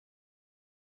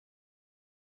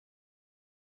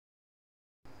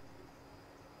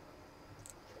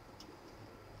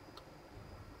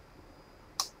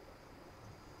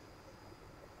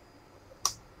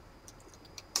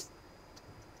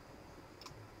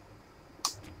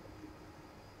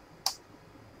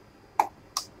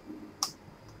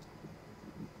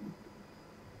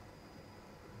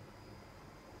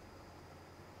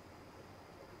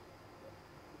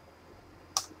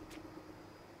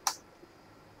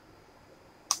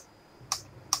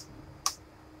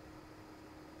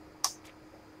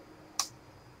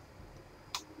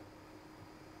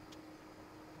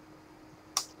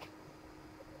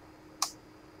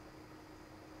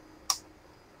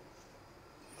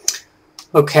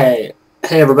Okay,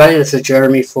 hey everybody, this is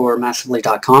Jeremy for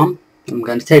Massively.com. I'm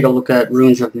going to take a look at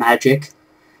Runes of Magic,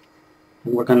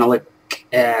 and we're going to look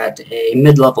at a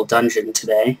mid-level dungeon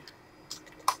today.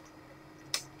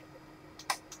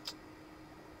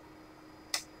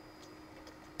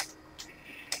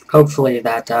 Hopefully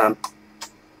that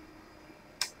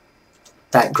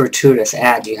gratuitous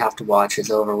ad you have to watch is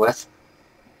over with.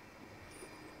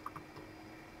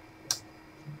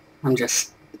 I'm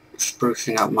just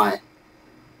sprucing up my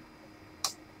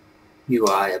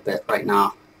UI a bit right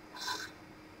now.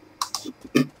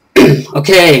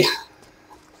 Okay,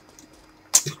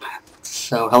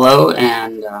 so hello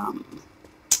and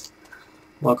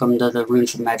welcome to the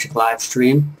Runes of Magic live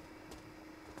stream.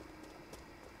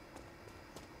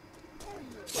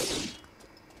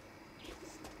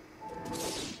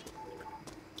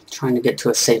 Trying to get to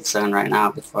a safe zone right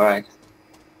now before I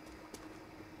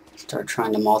start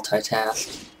trying to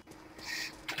multitask.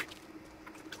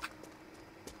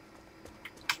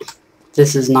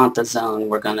 This is not the zone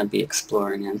we're going to be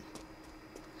exploring in.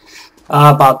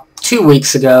 About 2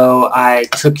 weeks ago, I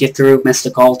took you through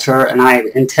Mystic Altar, and I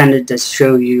intended to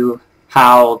show you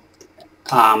how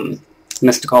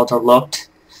Mystic Altar looked,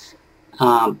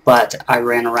 but I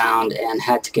ran around and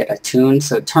had to get attuned,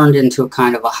 so it turned into a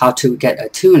kind of a how to get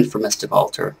attuned for Mystic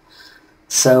Altar.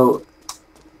 So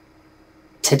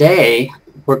today,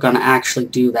 we're going to actually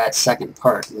do that second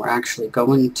part, and we're actually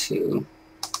going to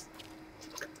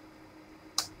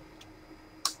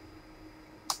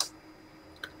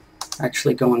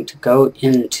go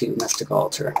into Mystic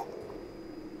Altar.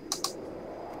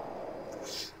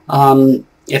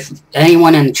 If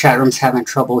anyone in the chat room is having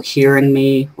trouble hearing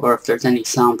me, or if there's any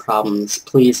sound problems,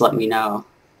 please let me know.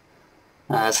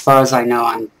 As far as I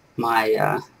know,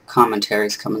 my commentary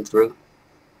is coming through.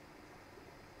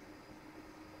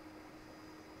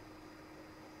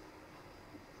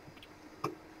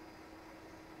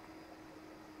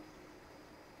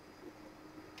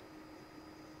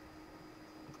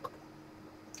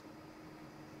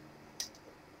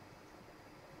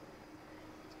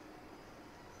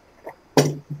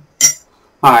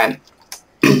 Alright,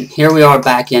 here we are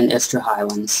back in Ystra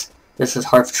Highlands. This is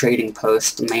Hearth Trading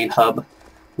Post, the main hub,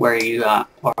 where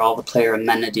where all the player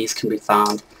amenities can be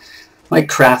found, like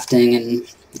crafting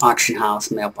and auction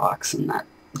house, mailbox, and that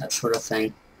sort of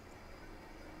thing.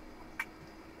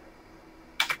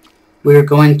 We're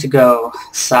going to go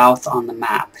south on the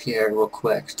map here real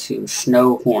quick to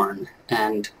Snowhorn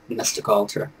and Mystic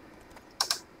Altar.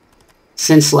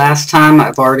 Since last time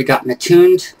I've already gotten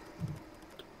attuned,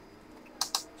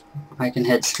 I can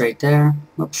head straight there.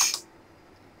 Whoops.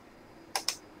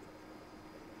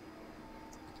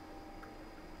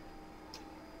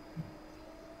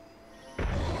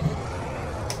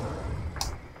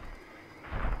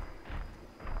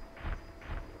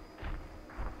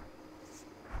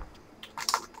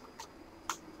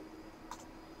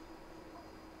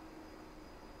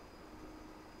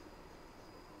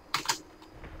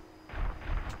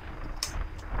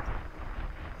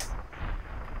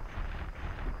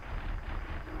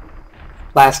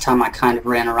 Last time I kind of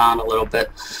ran around a little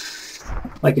bit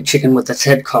like a chicken with its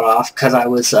head cut off because I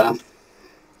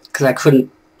couldn't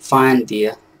find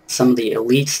some of the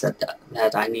elites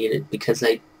that I needed, because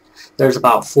there's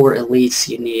about 4 elites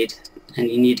you need, and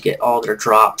you need to get all their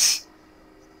drops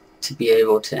to be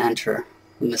able to enter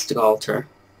the Mystic Altar.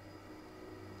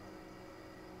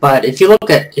 But if you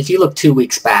look 2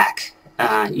 weeks back,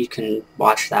 you can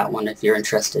watch that one if you're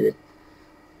interested.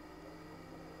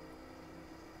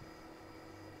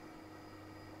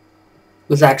 It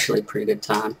was actually a pretty good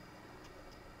time.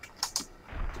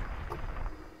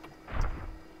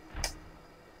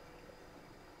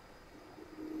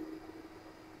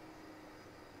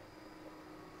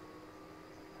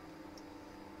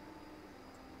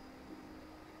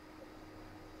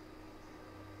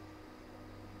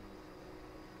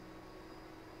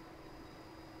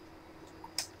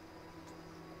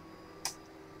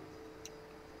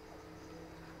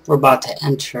 We're about to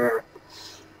enter,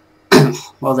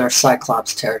 well, there's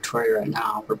Cyclops territory right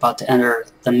now. We're about to enter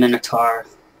the Minotaur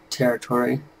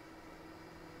territory.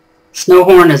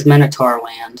 Snowhorn is Minotaur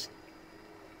land,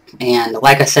 and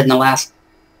like I said in the last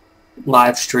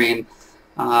live stream,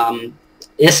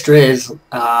 Ystra is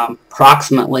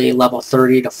approximately level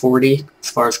 30 to 40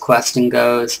 as far as questing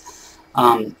goes.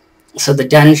 So the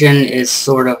dungeon is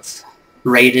sort of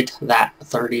rated that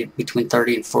between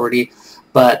 30 and 40,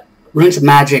 but Runes of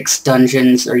Magic's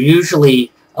dungeons are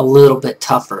usually a little bit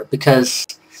tougher, because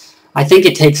I think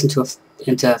it takes into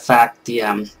effect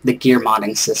the gear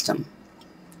modding system,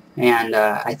 and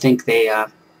I think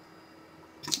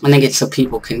it's so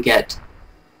people can get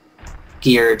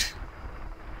geared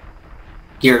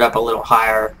geared up a little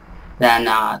higher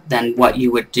than what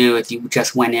you would do if you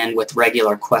just went in with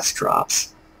regular quest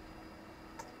drops.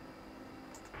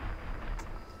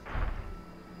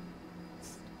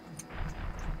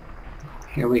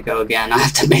 Here we go again. I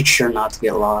have to make sure not to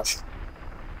get lost.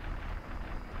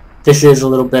 This is a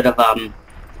little bit of a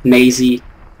mazy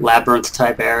labyrinth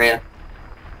type area.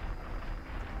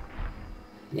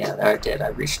 Yeah, there I did. I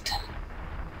reached.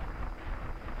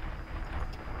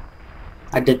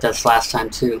 I did this last time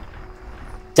too.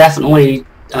 Definitely,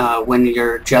 when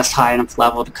you're just high enough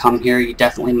level to come here, you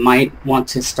definitely might want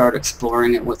to start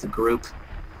exploring it with a group,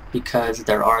 because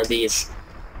there are these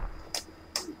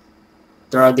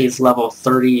level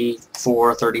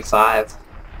 34, 35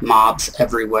 mobs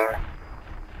everywhere.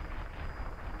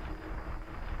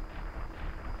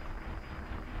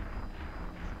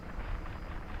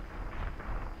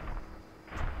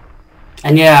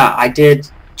 And yeah, I did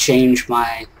change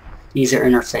my user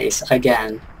interface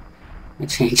again. I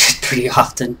change it pretty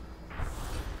often.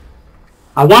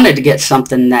 I wanted to get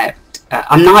something that...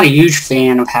 I'm not a huge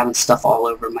fan of having stuff all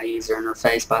over my user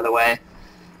interface, by the way.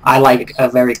 I like a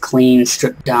very clean,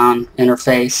 stripped down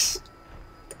interface.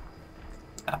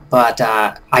 But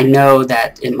I know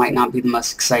that it might not be the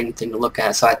most exciting thing to look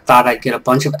at, so I thought I'd get a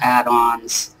bunch of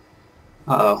add-ons.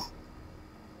 Uh-oh.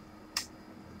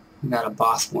 I got a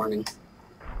boss warning.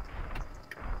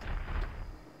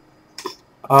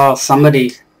 Oh,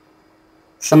 somebody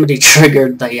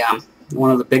triggered the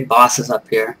one of the big bosses up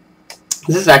here.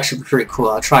 This is actually pretty cool.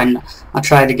 I'll try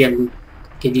to give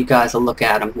you guys a look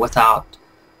at them without.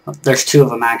 There's two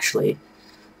of them actually.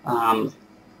 Let's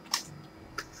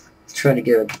try to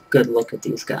get a good look at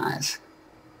these guys.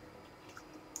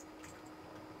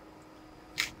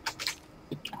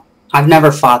 I've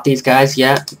never fought these guys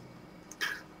yet.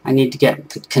 I need to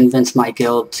convince my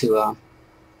guild to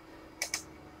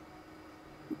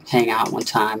hang out one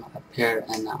time up here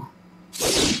and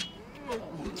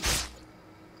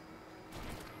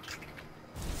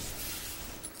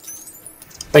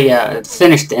but yeah,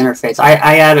 finished the interface.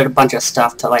 I added a bunch of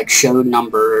stuff to like show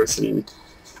numbers and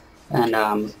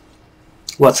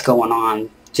what's going on,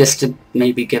 just to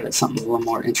maybe give it something a little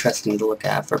more interesting to look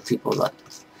at for people that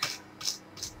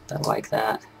like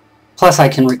that. Plus I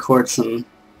can record some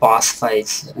boss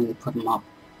fights and put them up.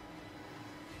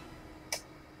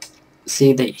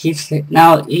 See that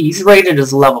he's rated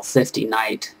as level 50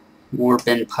 knight. War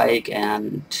Bin Pike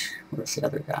and where's the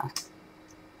other guy?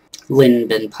 Lin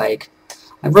Bin Pike.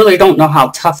 I really don't know how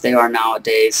tough they are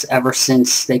nowadays, ever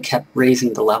since they kept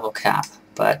raising the level cap,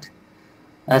 but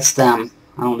that's them.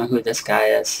 I don't know who this guy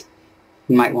is.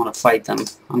 You might want to fight them.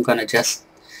 I'm gonna just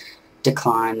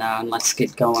decline though, and let's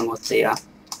get going with the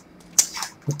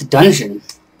dungeon.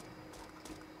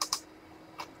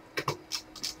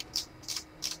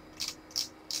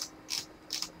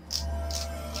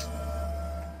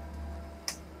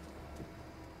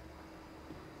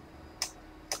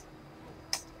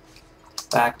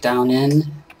 Back down in.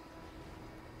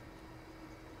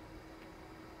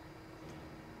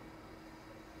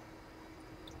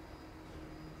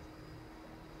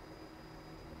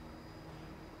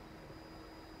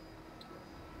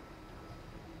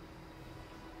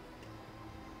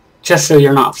 Just so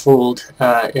you're not fooled,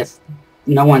 if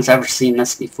no one's ever seen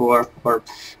this before, or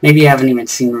maybe you haven't even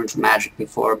seen Runes of Magic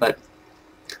before, but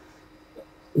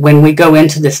when we go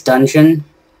into this dungeon,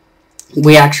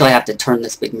 we actually have to turn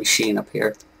this big machine up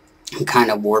here and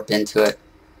kind of warp into it.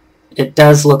 It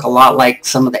does look a lot like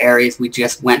some of the areas we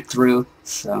just went through,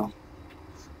 so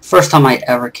first time I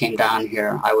ever came down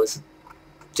here, I was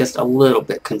just a little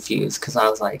bit confused, because I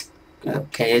was like,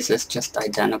 okay, is this just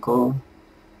identical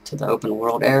to the open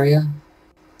world area?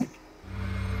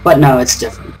 But no, it's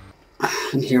different.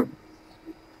 And here,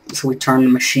 so we turn the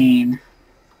machine.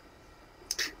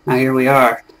 Now here we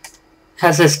are.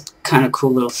 Has this kind of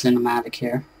cool little cinematic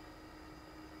here.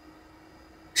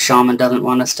 Shaman doesn't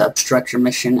want us to obstruct your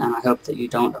mission, and I hope that you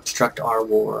don't obstruct our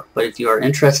war. But if you are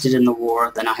interested in the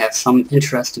war, then I have some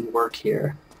interesting work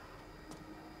here.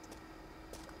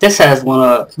 This is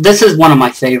one of my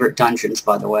favorite dungeons,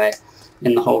 by the way,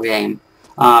 in the whole game.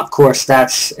 Of course,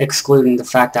 that's excluding the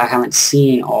fact that I haven't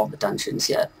seen all the dungeons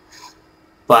yet.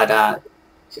 But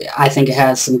I think it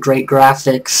has some great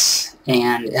graphics,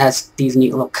 and it has these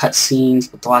neat little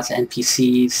cutscenes with lots of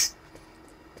NPCs.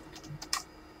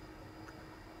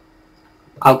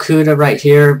 Alcuda right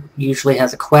here usually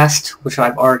has a quest, which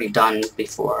I've already done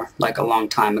before, like a long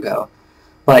time ago.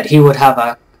 But he would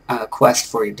have a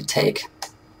quest for you to take.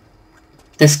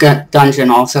 This dungeon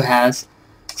also has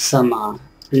some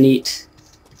neat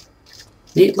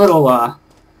little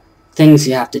things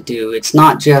you have to do. It's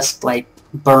not just like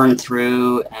burn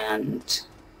through and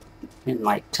and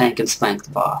like tank and spank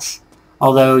the boss.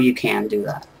 Although you can do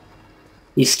that.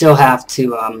 You still have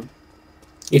to,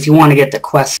 if you want to get the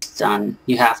quest done,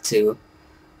 you have to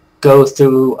go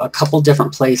through a couple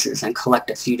different places and collect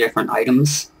a few different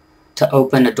items to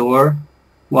open a door.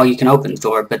 Well, you can open the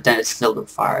door, but then it's filled with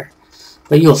fire.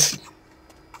 But you'll see.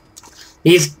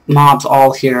 These mobs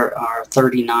all here are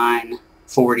 39,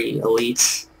 40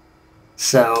 elites.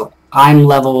 So I'm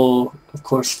level, of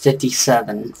course,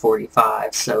 57,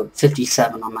 45, so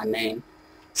 57 on my main.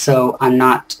 So I'm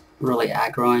not really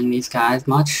aggroing these guys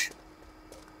much.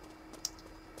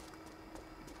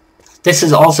 This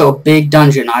is also a big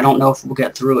dungeon. I don't know if we'll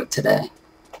get through it today.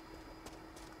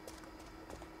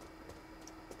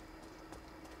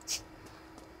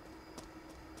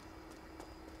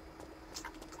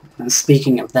 And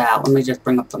speaking of that, let me just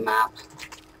bring up the map.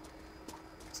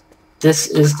 This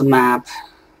is the map.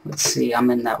 Let's see, I'm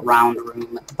in that round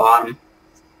room at the bottom.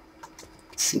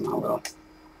 Let's see my little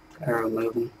arrow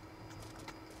moving.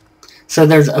 So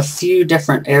there's a few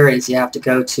different areas you have to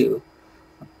go to.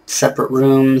 Separate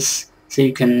rooms, so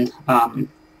you can, you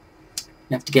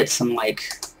have to get some, like,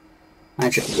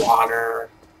 magic water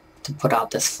to put out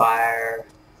this fire.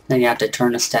 Then you have to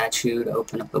turn a statue to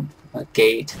open up a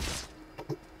gate.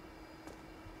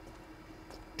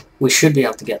 We should be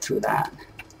able to get through that.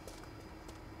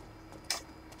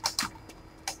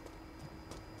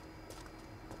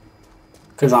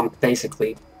 Because I'm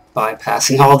basically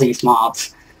bypassing all these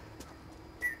mobs.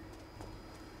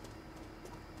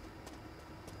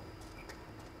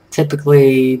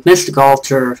 Typically, Mystic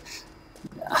Altar,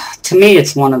 to me,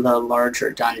 it's one of the larger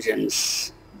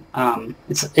dungeons.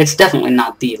 It's definitely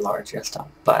not the largest,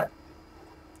 but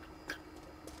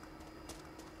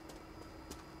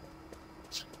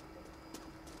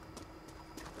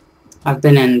I've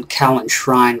been in Callan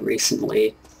Shrine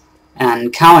recently,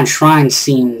 and Callan Shrine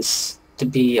seems to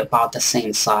be about the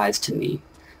same size to me.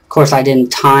 Of course, I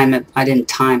didn't time it. I didn't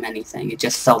time anything. It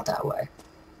just felt that way.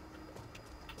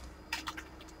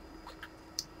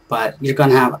 But you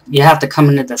have to come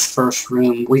into this first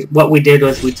room. What we did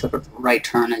was we took a right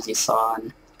turn, as you saw,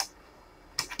 and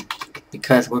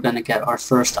because we're going to get our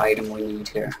first item we need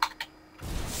here.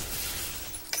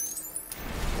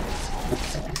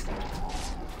 Okay.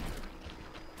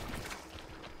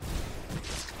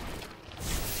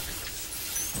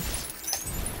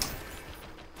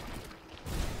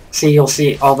 See, you'll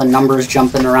see all the numbers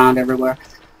jumping around everywhere.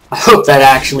 I hope that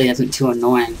actually isn't too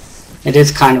annoying. It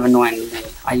is kind of annoying to me.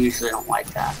 I usually don't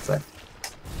like that, but...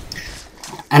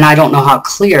 And I don't know how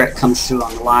clear it comes through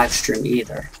on the live stream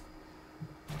either.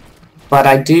 But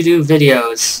I do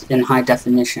videos in high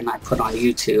definition I put on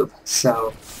YouTube,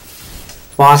 so...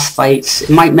 Boss fights... It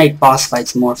might make boss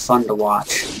fights more fun to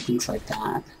watch, things like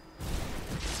that.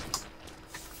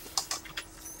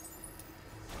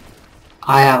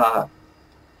 I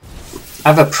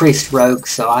have a priest rogue,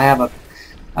 so I have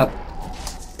a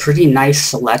pretty nice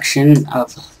selection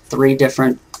of 3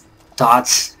 different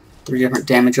dots, 3 different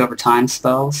damage over time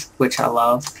spells, which I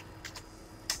love.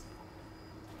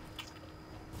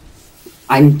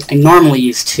 I normally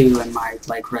use 2 in my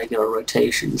regular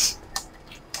rotations,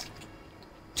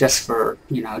 just for,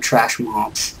 you know, trash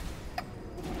mobs.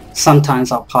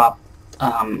 Sometimes I'll pop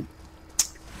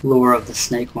Lure of the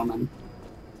Snake Woman,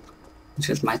 which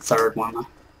is my 3rd one.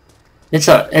 It's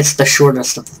the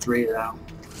shortest of the 3 though.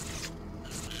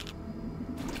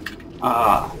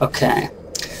 Okay.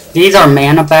 These are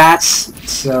mana bats,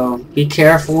 so be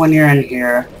careful when you're in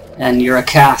here and you're a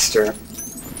caster.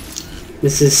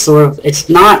 This is sort of, it's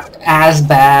not as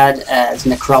bad as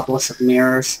Necropolis of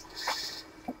Mirrors.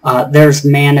 There's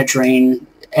mana drain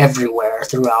everywhere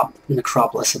throughout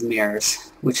Necropolis of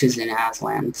Mirrors, which is in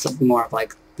Aslan, so more of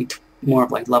like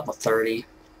level 30.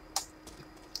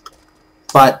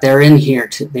 But they're in here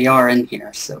too. They are in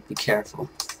here, so be careful.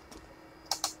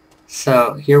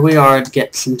 So here we are to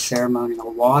get some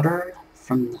ceremonial water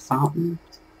from the fountain,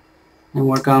 and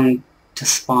we're going to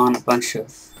spawn a bunch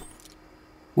of.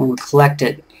 When we collect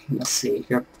it, you'll see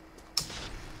here.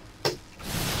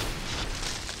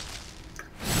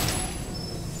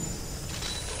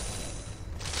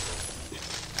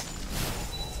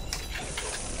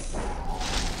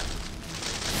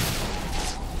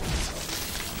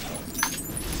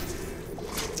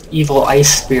 Evil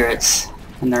ice spirits,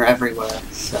 and they're everywhere,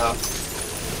 so...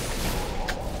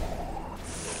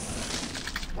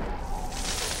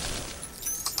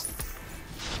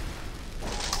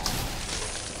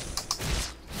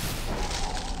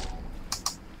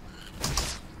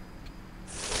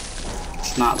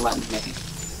 It's not letting me.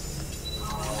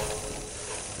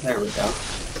 There we go.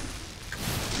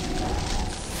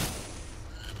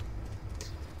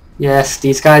 Yes,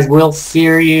 these guys will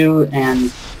fear you,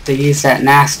 and they use that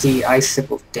nasty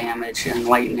icicle damage and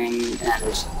lightning,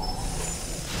 and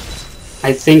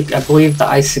I believe the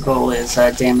icicle is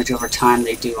damage over time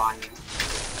they do on you.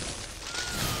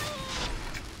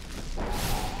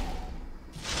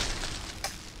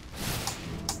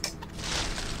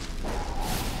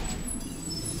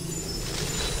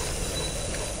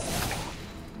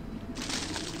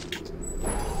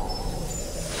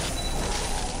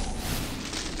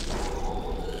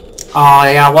 Oh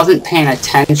yeah, I wasn't paying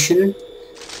attention,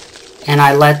 and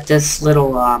I let this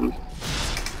little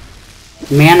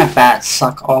mana bat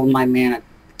suck all my mana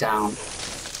down.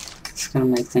 It's gonna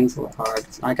make things a little hard.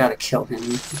 I gotta kill him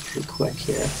pretty quick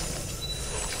here,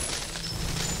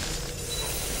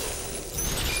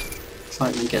 so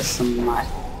I can get some of my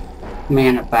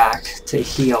mana back to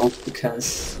heal,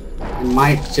 because I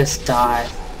might just die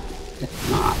if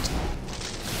not.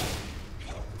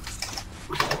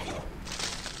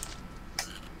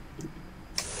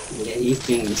 Yeah, he's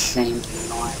being insanely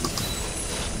annoying.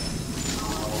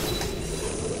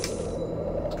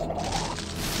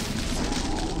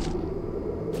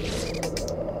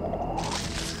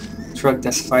 Drug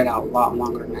this fight out a lot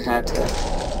longer than I had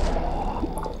to.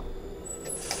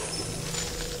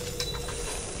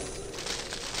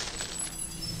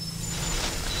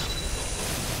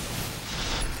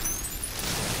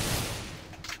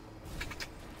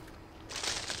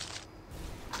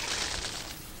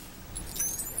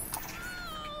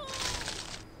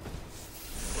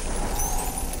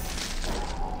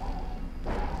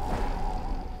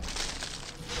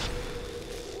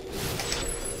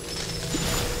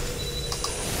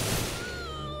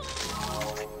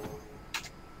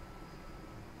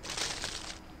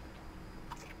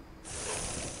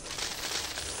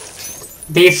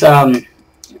 These,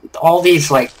 all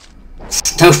these, like,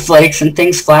 snowflakes and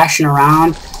things flashing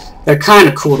around, they're kind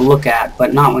of cool to look at,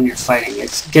 but not when you're fighting.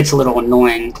 It gets a little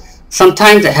annoying.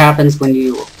 Sometimes it happens when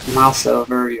you mouse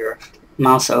over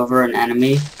an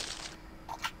enemy.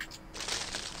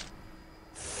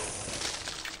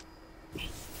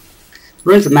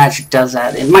 Runes of Magic does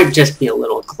that. It might just be a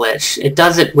little glitch. It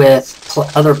does it with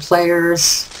other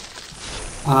players,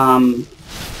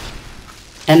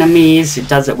 enemies. It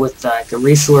does it with the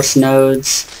resource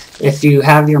nodes. If you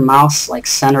have your mouse like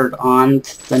centered on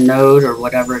the node or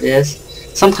whatever it is,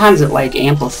 sometimes it like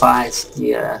amplifies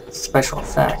the special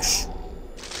effects.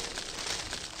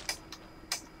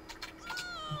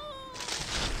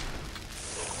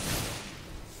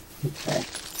 Okay.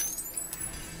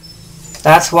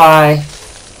 That's why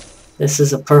this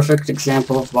is a perfect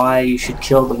example of why you should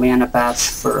kill the mana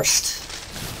bats first.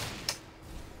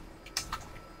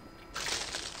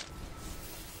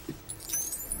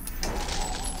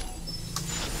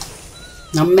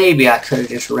 Now maybe I could have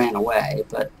just ran away,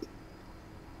 but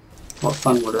what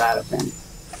fun would that have been?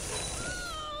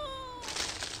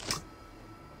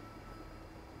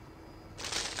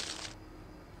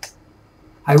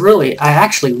 I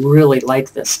actually really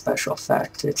like this special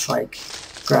effect. It's like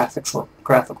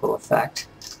graphical effect.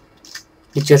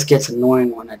 It just gets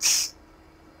annoying when it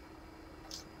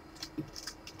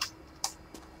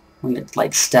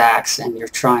like stacks and you're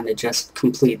trying to just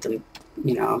complete the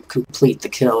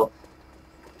kill.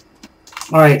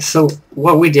 Alright, so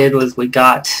what we did was we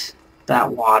got that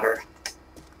water.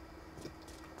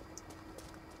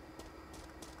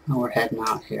 Now we're heading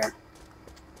out here.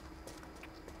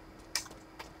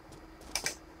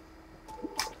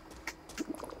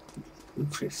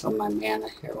 Refill my mana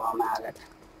here while I'm at it.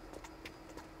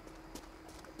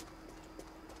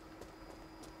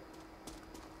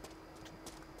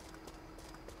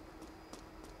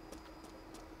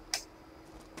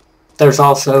 There's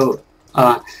also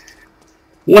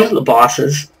one of the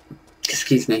bosses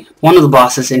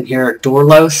in here,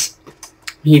 Dorlos.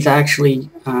 He's actually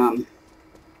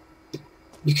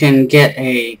you can get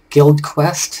a guild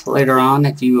quest later on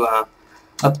if you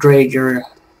upgrade your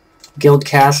guild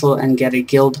castle and get a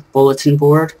guild bulletin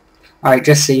board. Alright,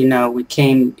 just so you know, we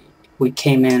came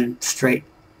in straight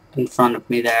in front of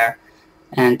me there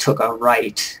and took a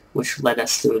right, which led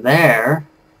us through there,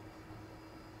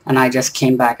 and I just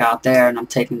came back out there and I'm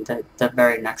taking the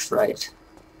very next right,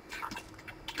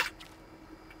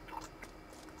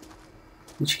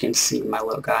 which you can see my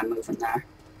little guy moving there.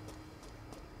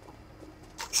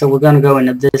 So we're going to go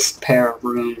into this pair of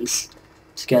rooms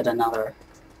to get another.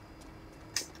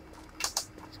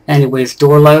 Anyways,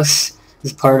 Dorlos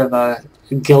is part of a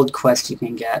guild quest you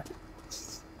can get.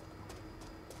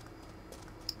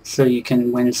 So you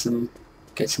can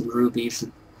get some rubies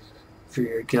for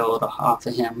your guild off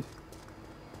of him.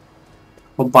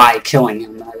 Well, by killing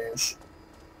him, that is.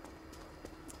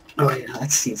 Oh yeah,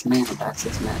 that's his mana. That's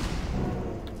his mana.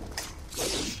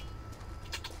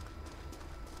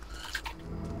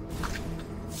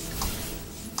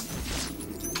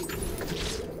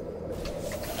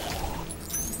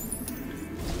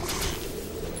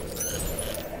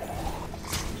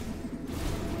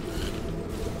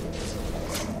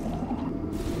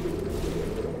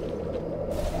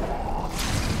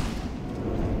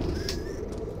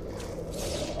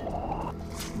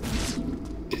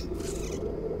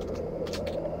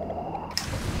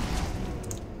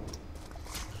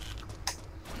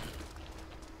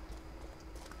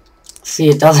 See,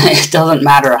 it doesn't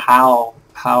matter how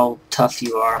tough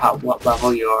you are, what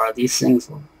level you are. These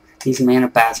mana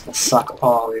bats will suck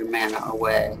all your mana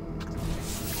away.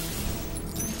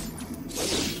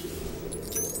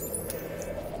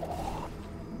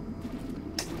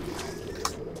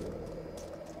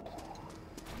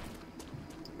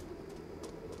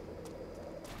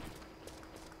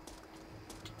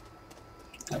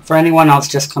 For anyone else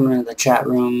just coming into the chat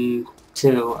room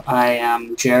too, I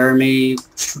am Jeremy,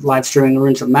 live streaming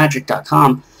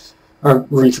runesofmagic.com, or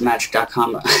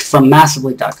runesofmagic.com, from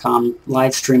massively.com,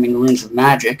 live streaming Runes of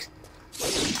Magic.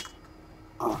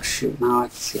 Oh shoot, now I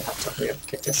have to hurry up and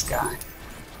get this guy.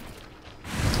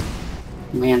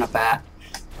 Mana bat.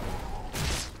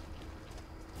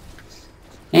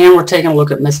 And we're taking a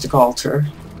look at Mystic Altar,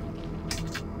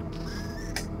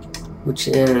 which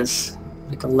is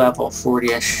like a level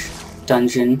 40-ish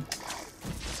dungeon.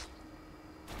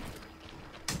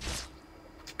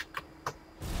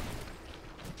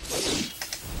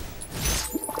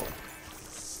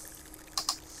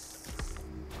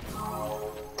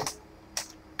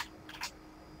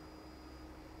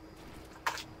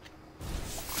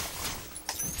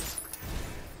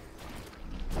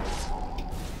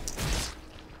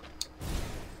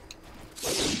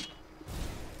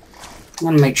 I'm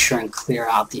gonna make sure and clear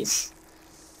out these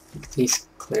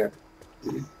clear.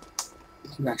 Maybe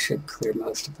I should clear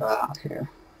most of it out here.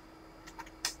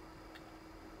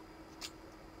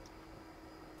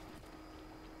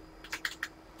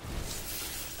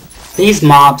 These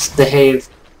mobs behave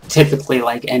typically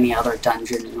like any other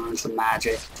dungeon in Runes of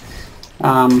Magic.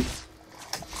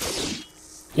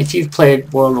 If you've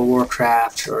played World of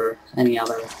Warcraft or any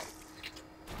other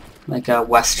like a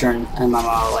Western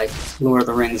MMO like Lord of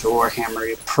the Rings or Warhammer,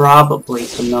 you're probably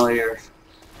familiar.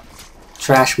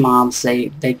 Trash mobs,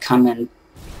 they'll come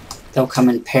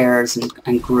in pairs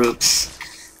and groups,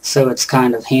 so it's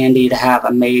kind of handy to have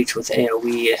a mage with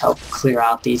AoE to help clear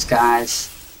out these guys.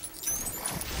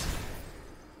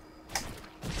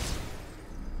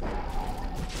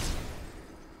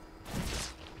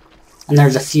 And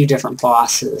there's a few different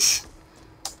bosses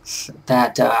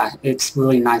that it's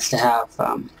really nice to have.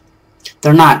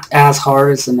 They're not as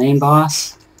hard as the main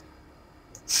boss,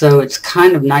 so it's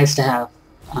kind of nice to have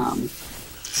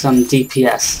some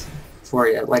DPS for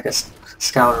you, like a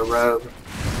scout or rogue.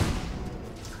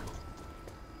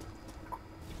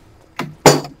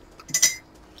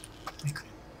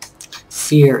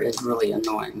 Fear is really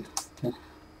annoying. Okay.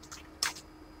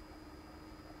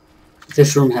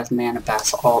 This room has mana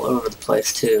bats all over the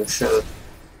place too, so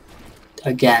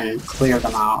again, clear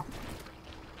them out,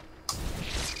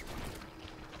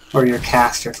 or your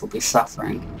casters will be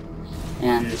suffering,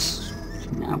 and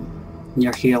you know,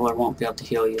 your healer won't be able to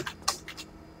heal you.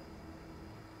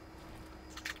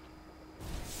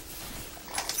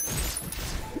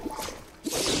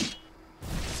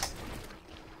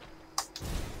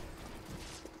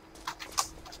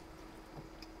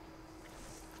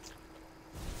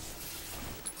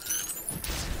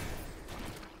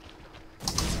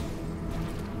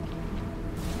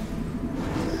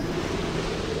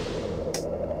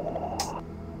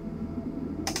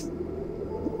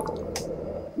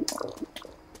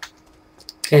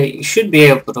 Okay, you should be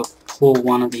able to pull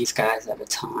one of these guys at a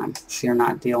time, so you're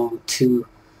not dealing with two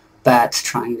bats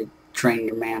trying to drain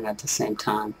your mana at the same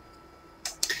time.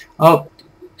 Oh,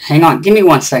 hang on, give me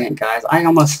 1 second, guys. I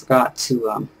almost forgot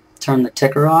to turn the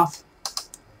ticker off.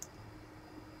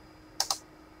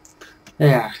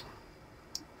 There.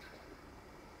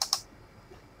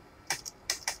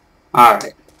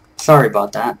 Alright, sorry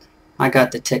about that. I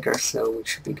got the ticker, so we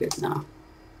should be good now.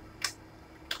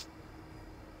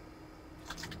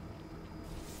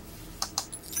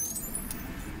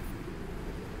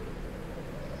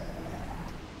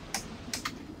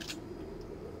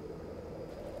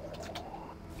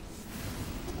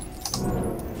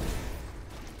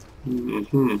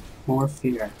 More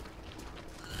fear.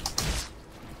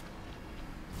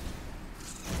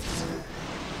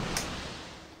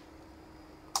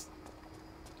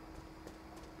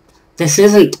 This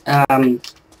isn't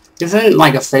isn't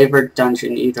like a favorite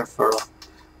dungeon either for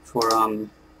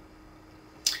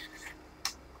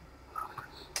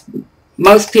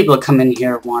most people that come in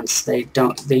here once. They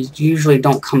usually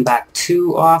don't come back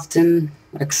too often,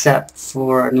 except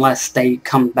for unless they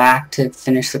come back to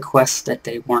finish the quest that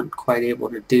they weren't quite able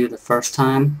to do the first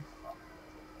time.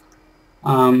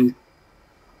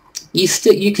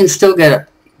 You can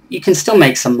still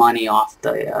make some money off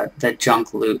the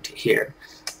junk loot here,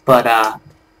 but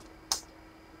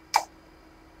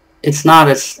it's not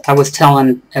as I was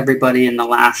telling everybody in the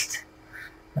last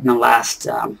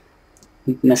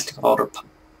Mystic Altar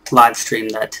live stream,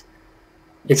 that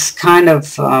it's kind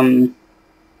of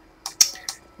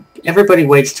everybody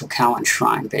waits till Callan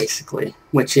Shrine, basically,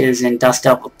 which is in Dust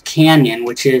Devil Canyon,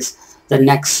 which is the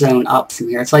next zone up from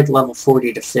here. It's like level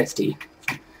 40 to 50.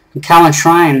 And Callan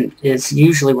Shrine is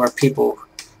usually where people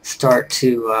start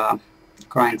to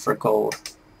grind for gold.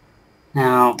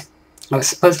 Now, I was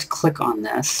supposed to click on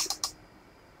this,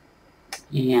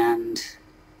 and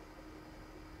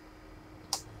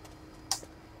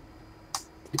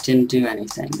it didn't do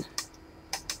anything.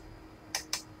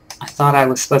 I thought I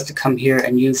was supposed to come here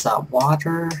and use that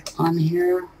water on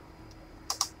here.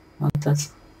 Well,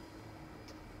 that's...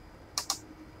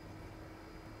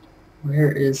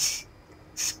 Where is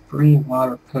spring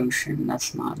water potion?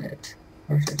 That's not it.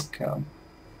 Where did it go?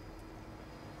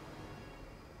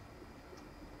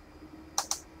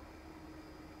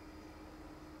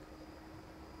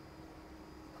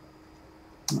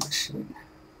 Oh, shoot.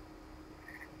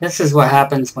 This is what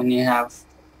happens when you have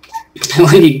so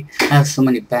many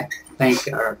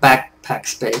backpack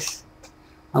space.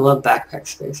 I love backpack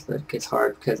space, but it gets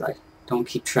hard because I don't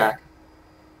keep track.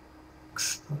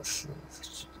 Explosive.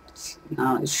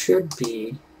 Now it should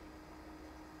be.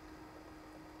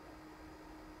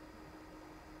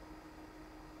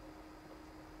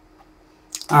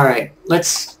 All right,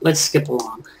 let's skip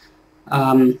along.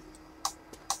 I'm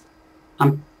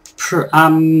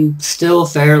still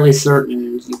fairly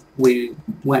certain we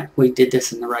did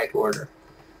this in the right order.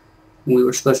 We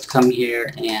were supposed to come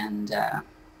here and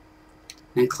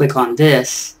click on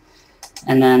this,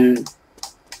 and then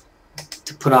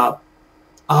to put out.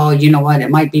 Oh, you know what? It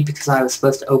might be because I was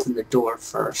supposed to open the door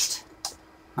first.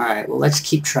 All right. Well, let's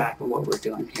keep track of what we're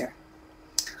doing here.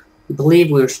 I believe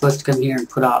we were supposed to come here and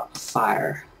put out a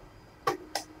fire.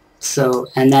 So,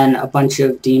 and then a bunch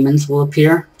of demons will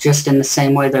appear, just in the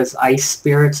same way those ice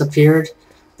spirits appeared.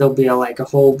 There'll be like a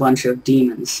whole bunch of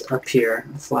demons appear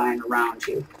flying around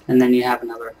you, and then you have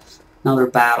another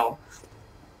battle.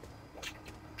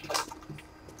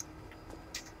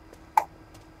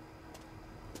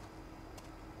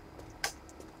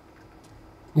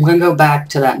 I'm going to go back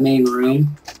to that main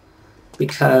room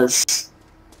because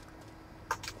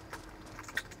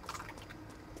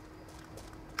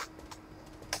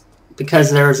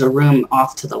there's a room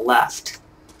off to the left,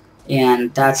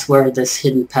 and that's where this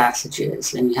hidden passage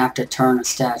is, and you have to turn a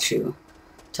statue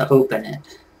to open it.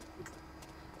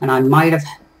 And I might have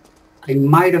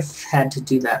had to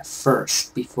do that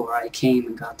first before I came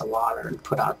and got the water and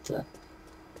put out the,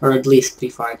 or at least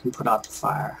before I can put out the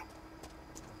fire.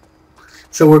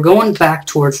 So we're going back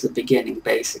towards the beginning,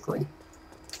 basically.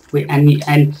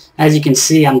 And as you can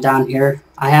see, I'm down here.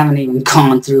 I haven't even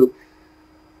gone through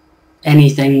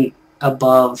anything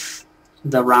above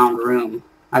the round room.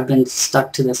 I've been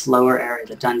stuck to this lower area of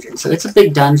the dungeon. So it's a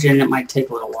big dungeon. It might take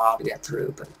a little while to get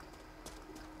through, but...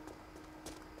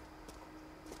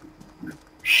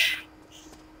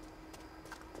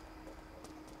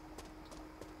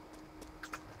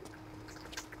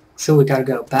 So we gotta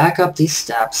go back up these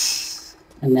steps,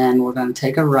 and then we're gonna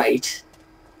take a right.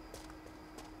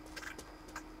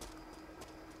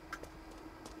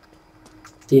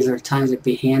 These are times it'd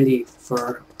be handy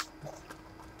for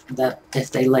that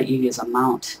if they let you use a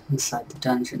mount inside the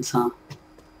dungeons, huh?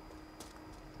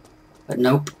 But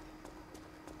nope.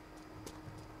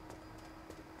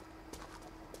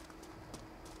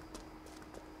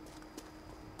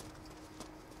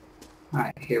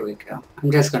 Alright, here we go.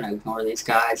 I'm just gonna ignore these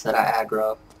guys that I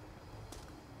aggro.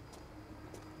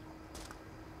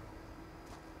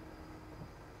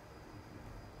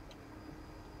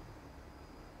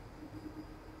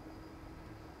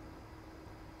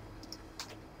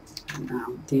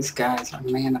 Now, these guys are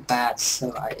mana bats,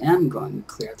 so I am going to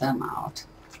clear them out.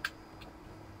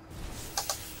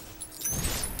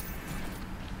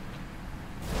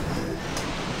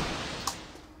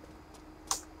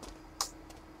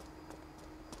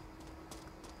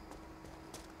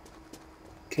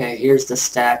 Okay, here's the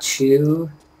statue.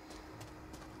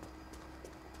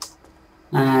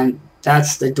 And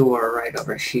that's the door right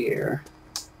over here.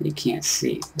 You can't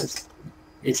see.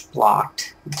 is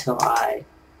blocked until I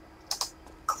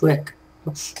click.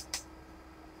 Oops.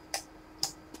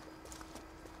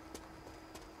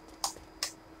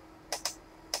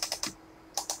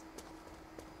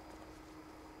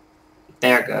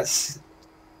 There it goes.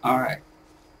 Alright.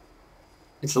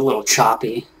 It's a little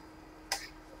choppy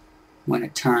when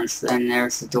it turns. Then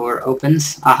there's the door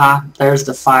opens. Aha, there's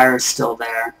the fire still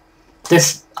there.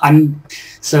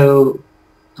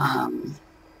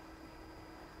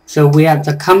 So we have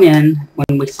to come in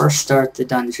when we first start the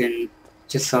dungeon,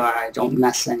 just so I don't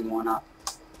mess anyone up.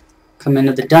 Come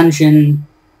into the dungeon.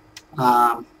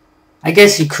 I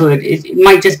guess you could. It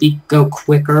might just go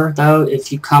quicker though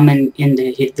if you come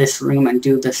into this room and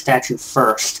do the statue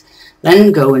first,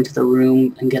 then go into the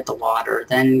room and get the water,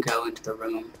 then go into the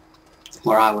room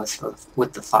where I was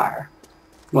with the fire,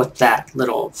 with that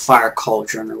little fire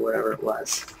cauldron or whatever it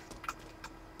was.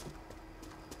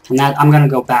 And that I'm gonna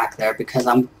go back there because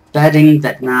I'm betting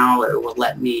that now it will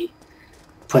let me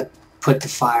put the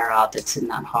fire out that's in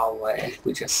that hallway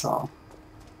we just saw.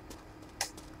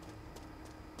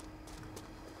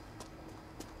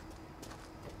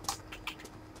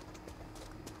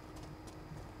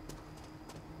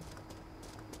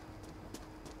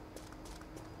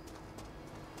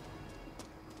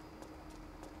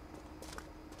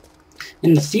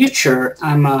 In the future,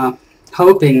 I'm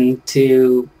hoping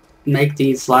to make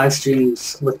these live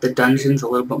streams with the dungeons a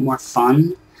little bit more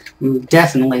fun. I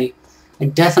definitely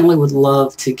would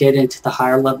love to get into the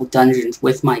higher level dungeons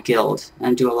with my guild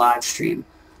and do a live stream.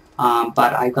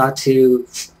 But I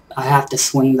have to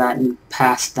swing that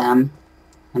past them,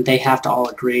 and they have to all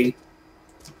agree,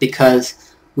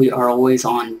 because we are always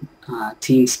on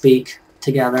TeamSpeak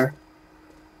together.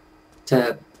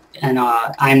 And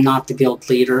I'm not the guild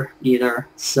leader either,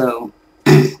 so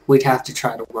we'd have to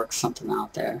try to work something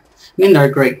out there. I mean, they're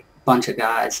a great bunch of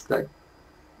guys, but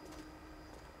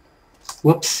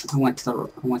whoops, I went the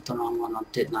wrong one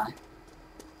up, didn't I?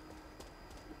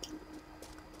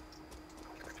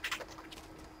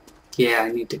 Yeah,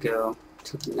 I need to go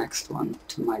to the next one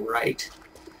to my right.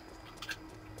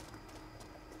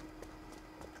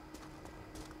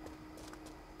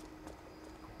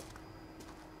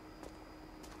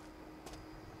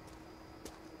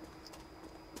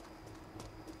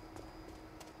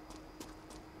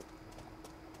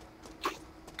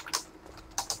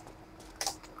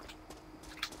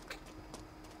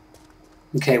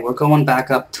 Okay, we're going back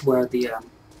up to where the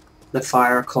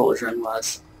fire cauldron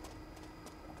was.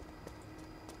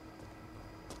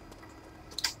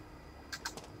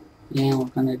 Yeah, we're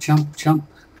gonna jump,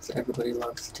 because everybody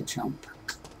loves to jump.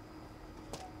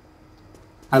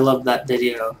 I love that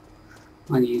video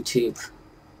on YouTube.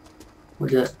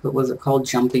 What was it called?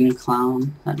 Jumping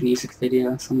Clown? That music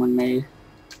video someone made.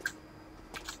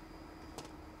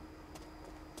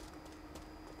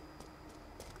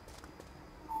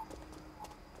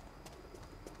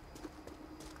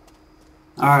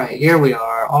 Alright, here we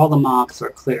are. All the mobs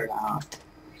are cleared out,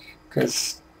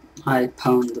 because I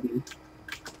pwned them.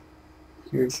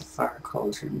 Here's the fire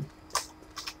cauldron.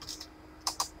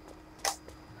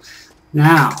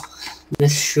 Now,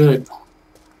 this should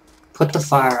put the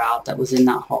fire out that was in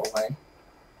that hallway.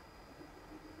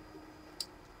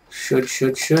 Should.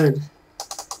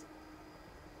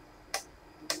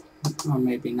 Or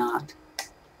maybe not.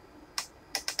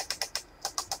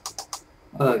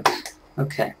 Ugh.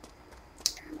 Okay.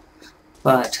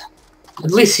 But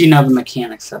at least you know the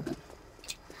mechanics of it.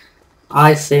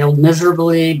 I failed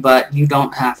miserably, but you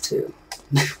don't have to.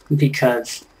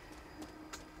 Because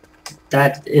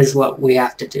that is what we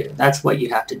have to do. That's what you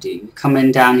have to do. You come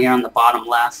in down here on the bottom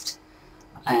left,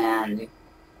 and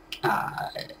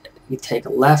you take a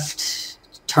left,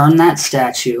 turn that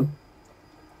statue,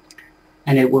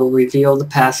 and it will reveal the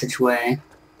passageway,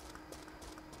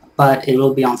 but it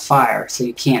will be on fire, so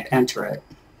you can't enter it.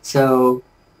 So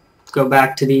go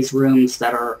back to these rooms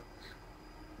that are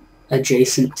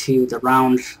adjacent to the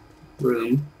round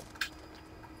room,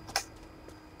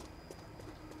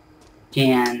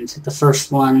 and the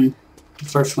first one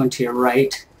to your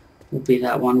right will be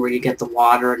that one where you get the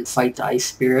water and fight the ice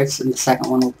spirits, and the second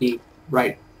one will be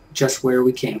right just where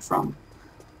we came from.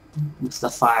 It's the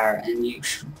fire, and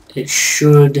it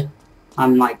should,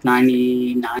 I'm like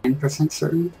 99%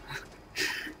 certain,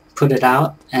 put it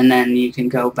out, and then you can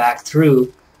go back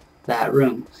through that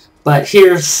room. But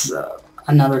here's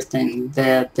another thing,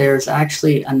 that there's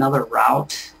actually another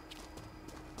route,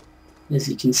 as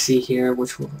you can see here,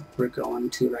 which we're going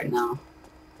to right now.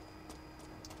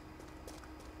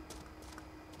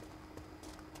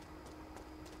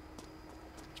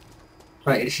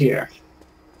 Right here.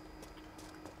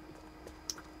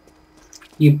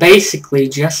 you basically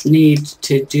just need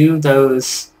to do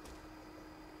those.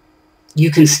 You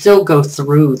can still go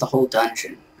through the whole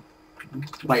dungeon,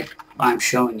 like I'm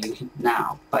showing you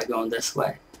now by going this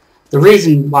way. The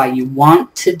reason why you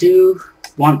want to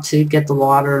get the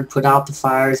water and put out the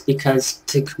fire is because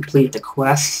to complete the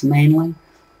quests mainly.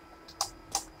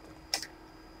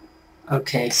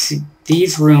 Okay, see,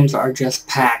 these rooms are just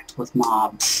packed with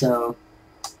mobs, so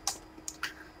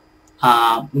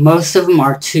most of them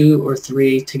are 2 or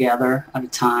 3 together at a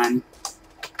time.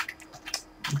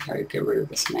 Okay, get rid of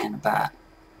this mana bat.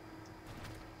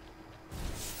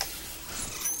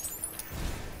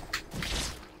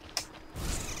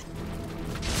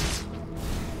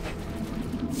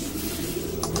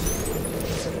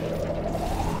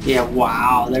 Yeah,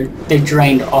 wow, they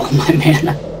drained all my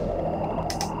mana.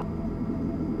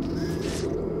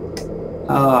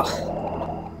 Oh,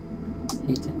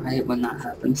 I hate when that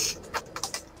happens.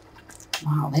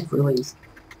 Wow, they really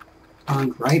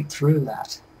gone right through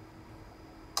that.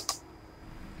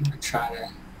 I'm gonna try to.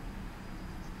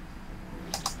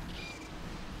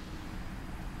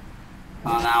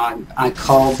 Well, now I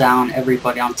called down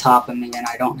everybody on top of me, and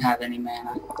I don't have any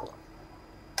mana.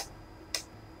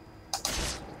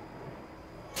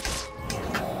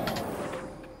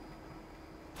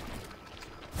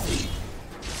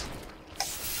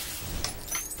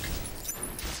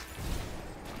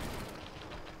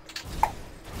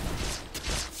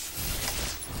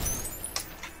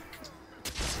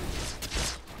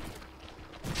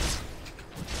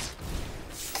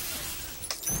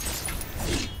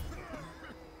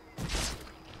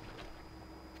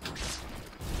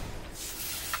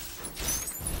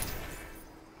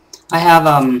 I have,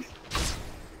 I'm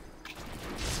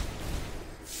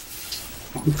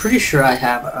pretty sure I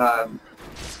have,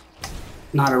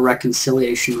 not a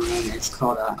reconciliation rune, it's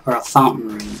called or a fountain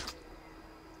rune.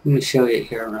 Let me show you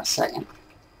here in a second.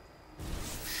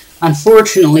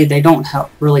 Unfortunately, they don't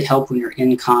really help when you're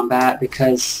in combat,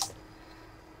 because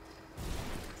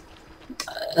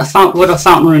what a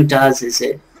fountain rune does is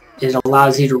it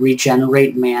allows you to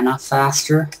regenerate mana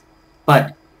faster,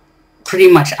 but pretty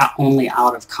much only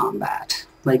out of combat.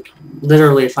 Like,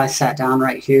 literally, if I sat down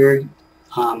right here,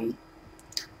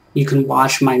 you can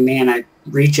watch my mana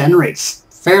regenerate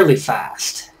fairly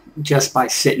fast just by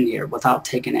sitting here without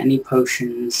taking any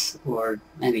potions or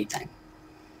anything.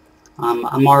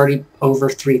 I'm already over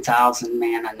 3,000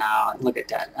 mana now. Look at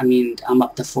that. I mean, I'm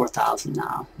up to 4,000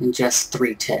 now in just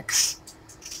 3 ticks.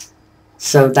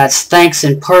 So that's thanks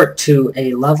in part to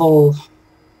a level...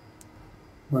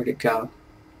 Where'd it go?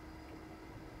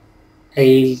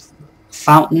 A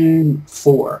fountain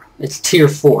 4. It's tier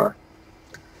 4.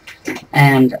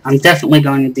 And I'm definitely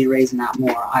going to be raising that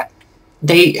more.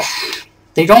 They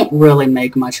don't really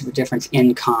make much of a difference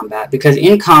in combat, because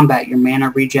in combat your mana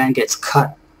regen gets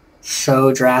cut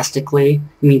so drastically.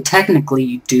 I mean, technically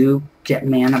you do get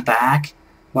mana back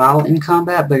while in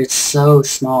combat, but it's so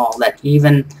small that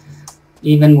even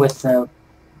with the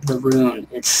rune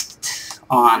it's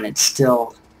on, it's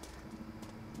still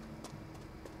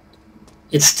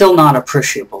not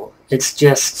appreciable. It's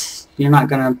just, you're not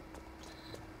gonna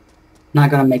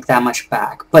make that much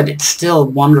back, but it's still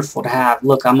wonderful to have.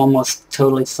 Look, I'm almost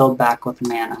totally filled back with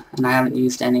mana, and I haven't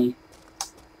used any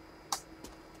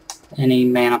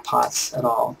mana pots at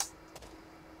all.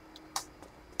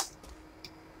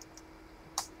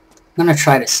 I'm gonna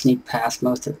try to sneak past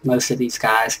most of these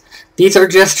guys. These are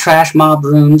just trash mob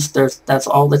rooms. That's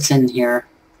all that's in here.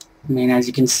 I mean, as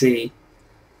you can see,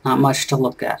 not much to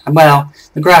look at. Well,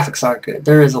 the graphics are good.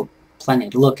 There is plenty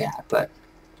to look at, but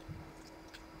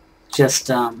just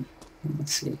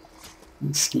let's see.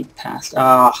 Let's sneak past.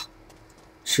 Ah,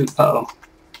 shoot! Uh-oh,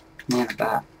 mana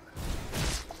bat.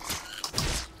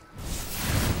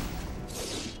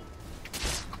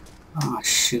 Oh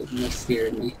shoot! They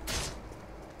feared me.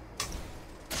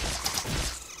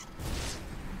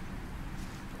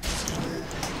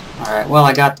 Alright, well,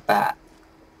 I got the bat.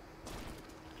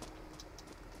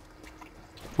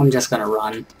 I'm just gonna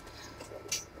run.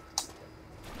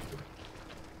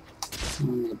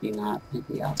 Or maybe not.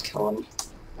 Maybe I'll kill him.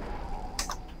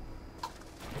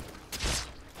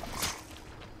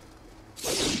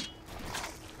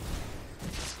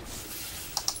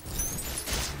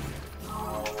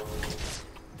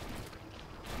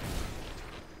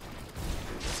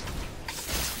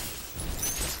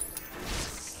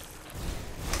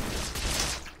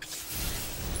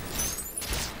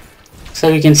 So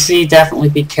you can see, definitely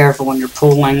be careful when you're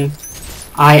pulling.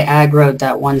 I aggroed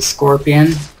that one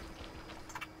scorpion,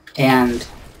 and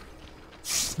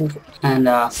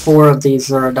 4 of these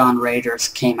Zerodon raiders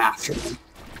came after me.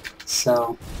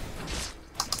 So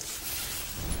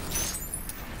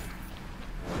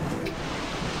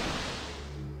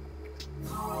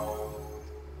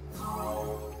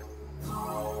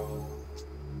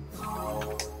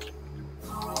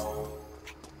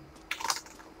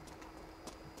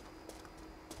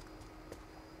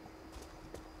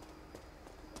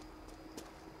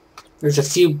There's a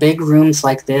few big rooms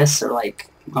like this, they're like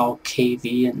all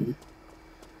cavey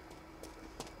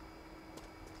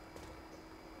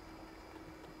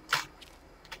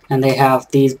and they have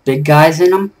these big guys in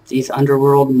them, these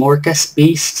underworld Morcus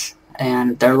beasts,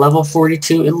 and they're level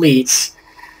 42 elites.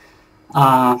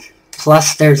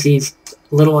 Plus there's these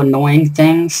little annoying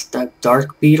things, the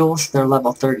dark beetles, they're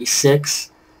level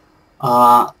 36.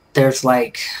 There's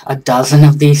like a dozen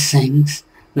of these things,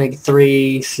 like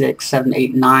 3, 6, 7,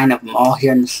 8, 9 of them all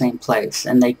here in the same place,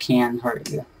 and they can hurt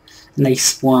you. And they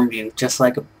swarm you just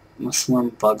like a swarm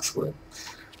of bugs would.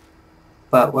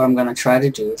 But what I'm going to try to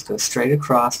do is go straight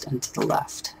across and to the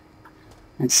left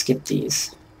and skip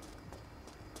these.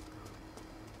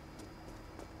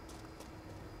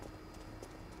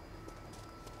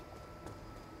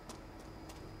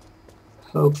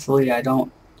 Hopefully I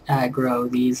don't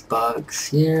aggro these bugs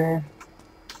here.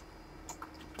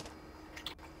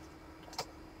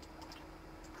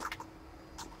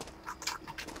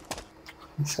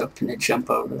 I was hoping to jump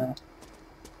over that.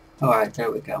 Alright,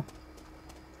 there we go.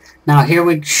 Now here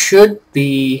we should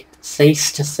be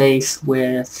face to face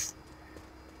with...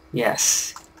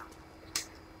 Yes.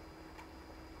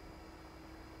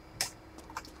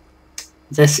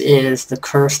 This is the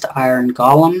Cursed Iron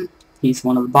Golem. He's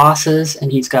one of the bosses,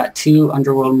 and he's got 2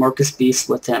 Underworld Morcus beasts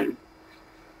with him.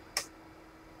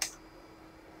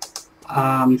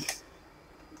 I'm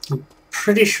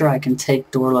pretty sure I can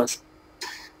take Dorla's...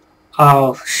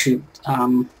 Oh, shoot.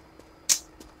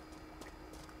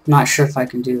 Not sure if I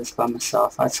can do this by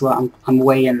myself. That's what I'm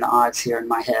weighing the odds here in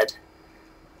my head.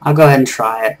 I'll go ahead and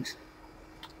try it.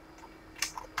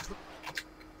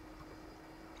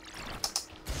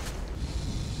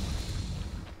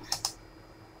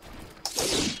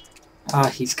 Ah,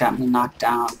 he's got me knocked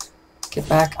down. Get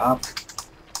back up.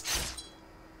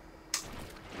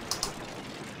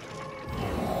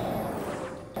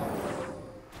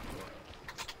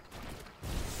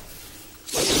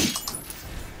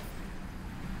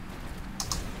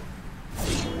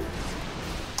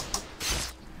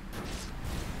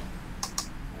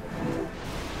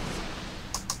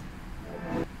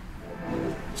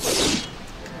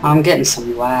 I'm getting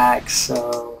some lag,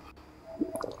 so...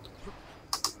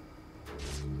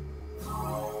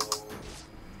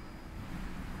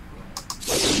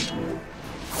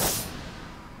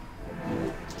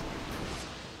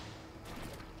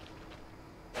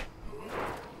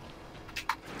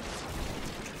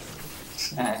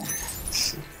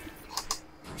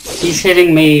 He's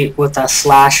hitting me with a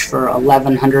slash for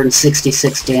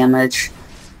 1166 damage.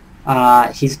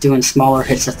 He's doing smaller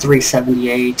hits of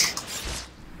 378.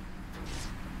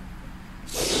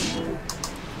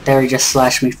 There he just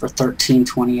slashed me for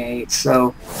 1328,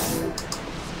 so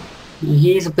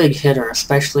he's a big hitter,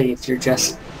 especially if you're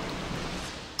just...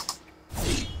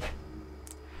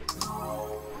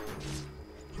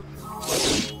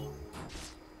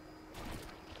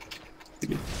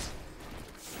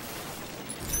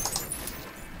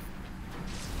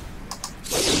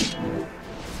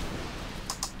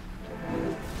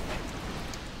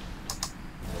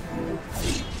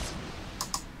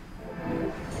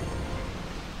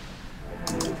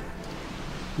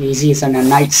 He's using a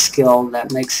knight skill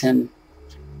that makes him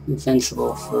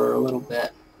invincible for a little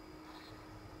bit.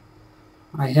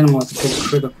 I hit him with a good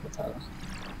critical though.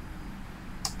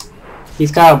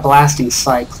 He's got a blasting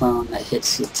cyclone that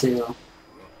hits you too.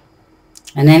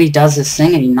 And then he does this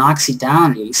thing and he knocks you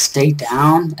down and you stay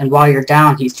down, and while you're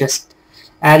down he's just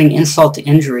adding insult to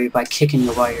injury by kicking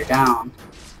you while you're down.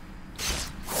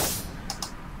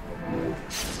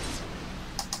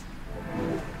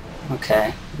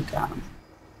 Okay, we got him.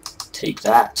 Take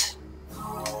that,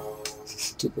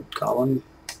 stupid golem.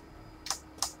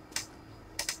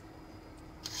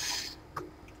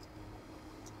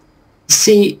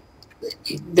 See,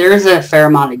 there's a fair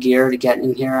amount of gear to get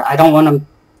in here. I don't want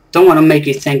to make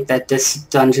you think that this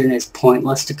dungeon is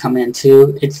pointless to come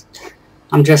into.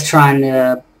 I'm just trying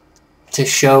to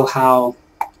show how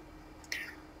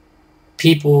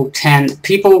people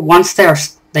once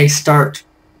they start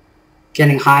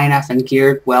getting high enough and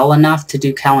geared well enough to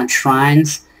do Callan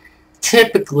Shrines,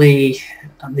 typically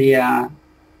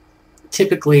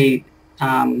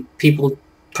people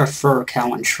prefer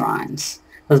Callan Shrines,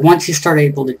 because once you start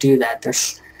able to do that,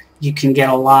 you can get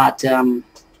a lot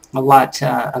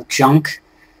of junk,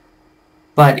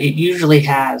 but it usually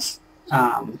has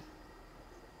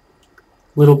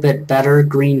little bit better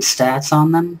green stats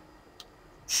on them.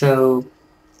 So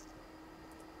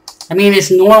I mean,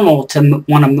 it's normal to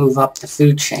want to move up the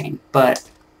food chain, but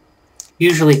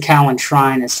usually Callan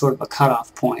Shrine is sort of a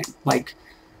cutoff point. Like,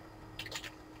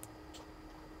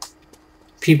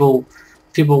 people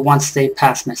people, once they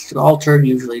pass Mystic Altar,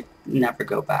 usually never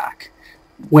go back.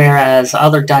 Whereas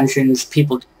other dungeons,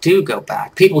 people do go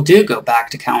back. People do go back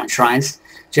to Callan Shrines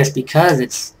just because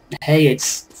it's, hey,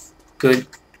 it's good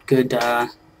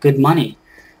money.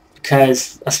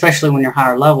 Because especially when you're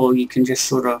higher level, you can just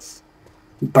sort of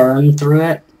burn through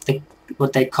it.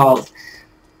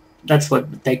 That's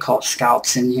what they call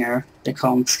scouts in here. They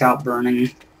call them scout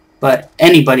burning. But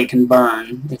anybody can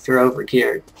burn if you're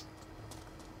overgeared.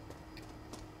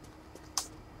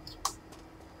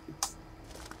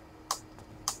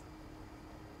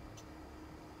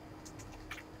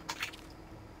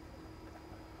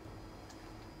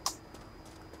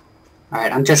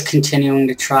 Alright, I'm just continuing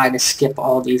to try to skip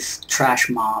all these trash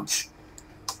mobs.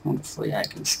 Hopefully I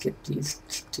can skip these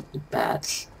stupid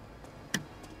bats.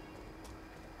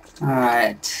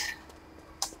 Alright.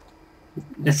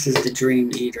 This is the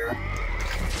Dream Eater.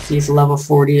 He's level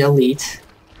 40 elite.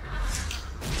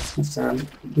 It's a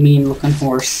mean looking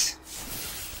horse.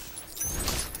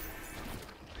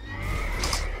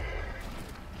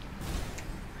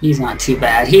 He's not too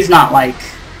bad. He's not like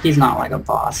a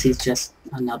boss. He's just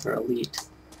another elite.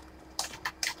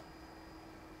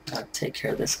 Gotta take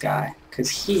care of this guy, because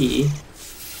he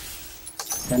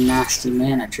is a nasty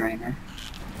mana drainer.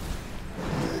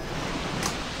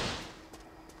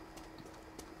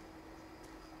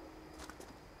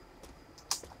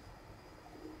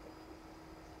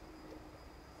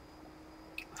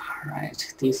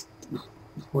 Alright, these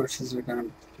horses are gonna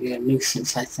be a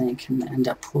nuisance, I think, and end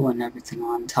up pulling everything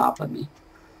on top of me.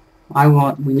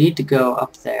 We need to go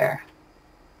up there.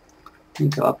 We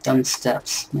go up them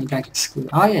steps. Maybe I can scoot.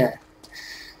 Oh yeah.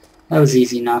 That was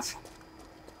easy enough.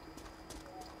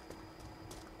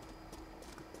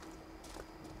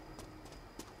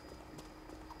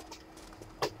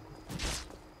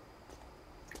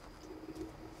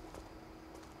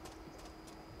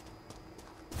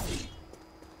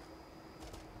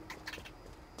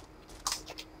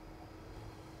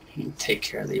 Take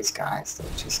care of these guys.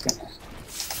 They're just gonna...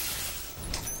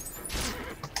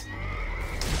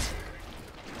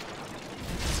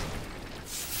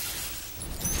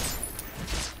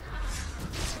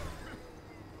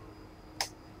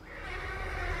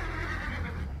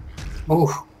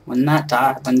 Oh, when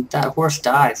that horse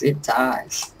dies, it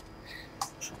dies.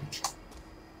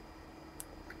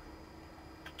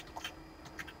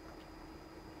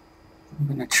 I'm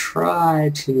gonna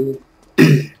try to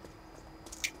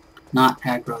not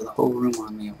aggro the whole room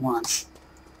on me at once.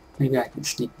 Maybe I can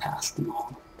sneak past them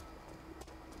all.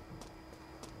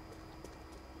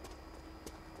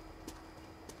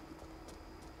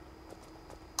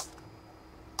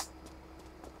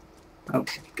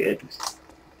 Okay, good.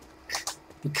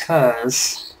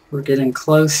 Because we're getting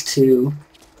close to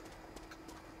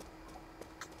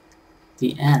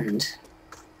the end.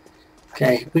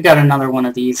 Okay, we got another one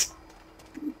of these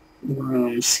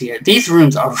rooms here. These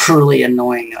rooms are really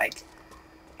annoying. Like,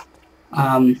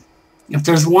 if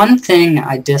there's one thing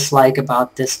I dislike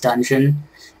about this dungeon,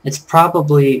 it's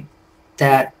probably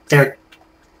that there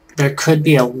could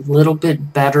be a little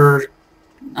bit better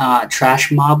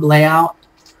trash mob layout.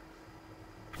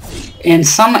 In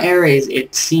some areas,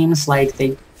 it seems like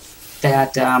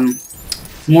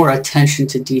more attention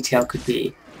to detail could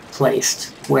be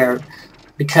placed.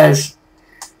 Because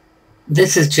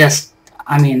this is just,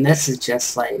 I mean, this is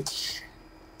just like,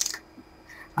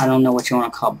 I don't know what you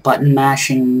want to call it, button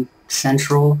mashing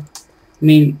central. I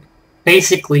mean,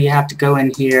 basically, you have to go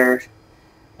in here,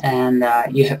 and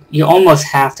you almost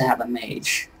have to have a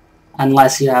mage,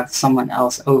 unless you have someone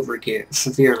else overgeared,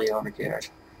 severely overgeared.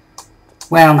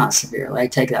 Well, not severely, I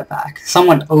take that back.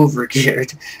 Someone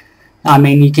overgeared. I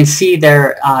mean, you can see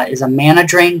there is a mana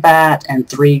drain bat and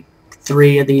three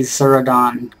of these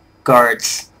Zurodon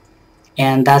guards.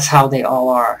 And that's how they all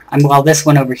are. I mean, well, this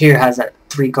one over here has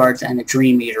 3 guards and a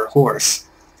Dream Eater horse.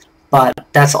 But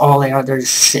that's all they are. They're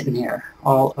just sitting here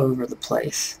all over the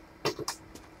place.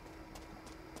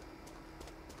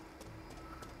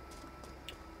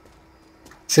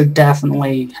 So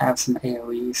definitely have some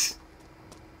AoEs.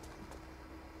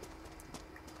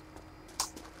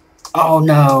 Oh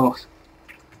no!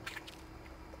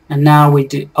 And now we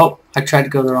do... Oh, I tried to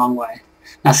go the wrong way.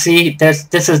 Now see, this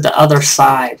is the other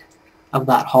side of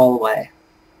that hallway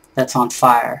that's on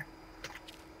fire.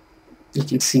 You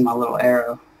can see my little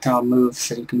arrow. Here, I'll move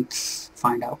so you can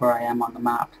find out where I am on the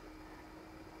map.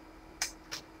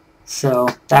 So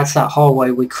that's that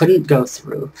hallway we couldn't go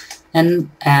through. And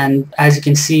as you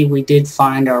can see, we did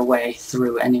find our way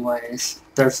through anyways.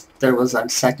 There was a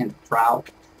second route.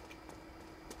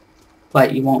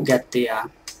 But you won't get the...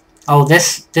 Oh,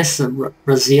 this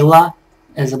Razila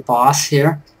is a boss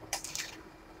here.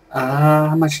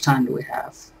 How much time do we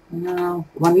have? No,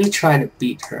 let me try to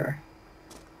beat her.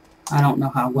 I don't know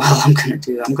how well I'm gonna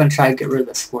do. I'm gonna try to get rid of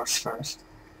this force first.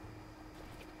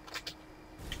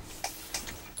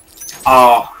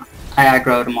 Oh, I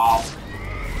aggroed them all.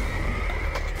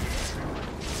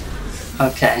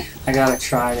 Okay, I gotta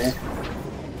try to...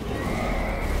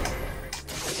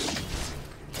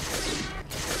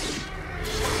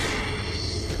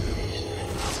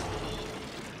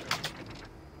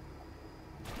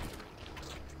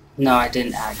 No, I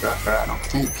didn't aggro her, I don't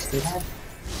think. Did I?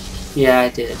 Yeah, I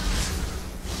did.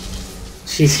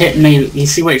 She's hitting me, you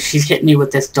see what, she's hitting me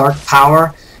with this dark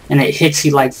power, and it hits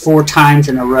you like 4 times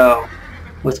in a row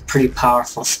with a pretty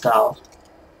powerful spell.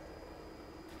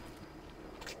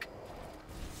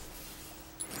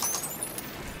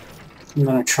 I'm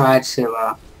gonna try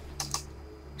to,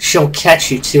 she'll catch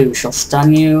you too, she'll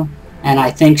stun you, and I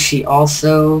think she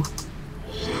also...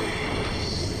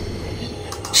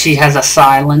 She has a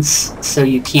silence, so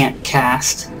you can't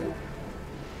cast.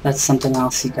 That's something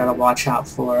else you gotta watch out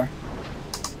for.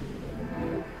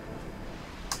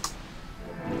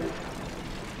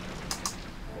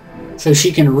 So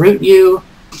she can root you,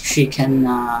 she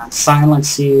can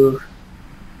silence you,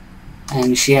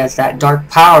 and she has that dark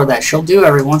power that she'll do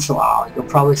every once in a while. You'll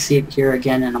probably see it here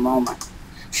again in a moment.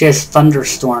 She has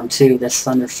Thunderstorm too, this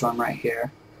Thunderstorm right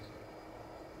here.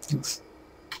 Oops.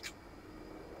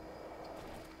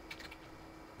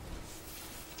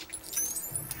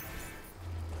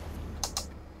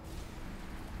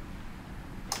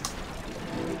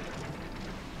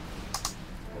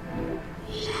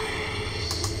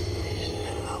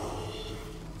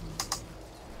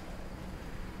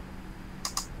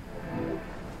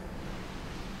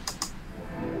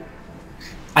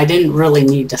 I didn't really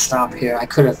need to stop here. I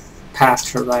could have passed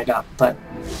her right up, but...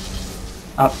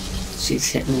 Up, she's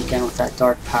hitting me again with that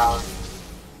dark power.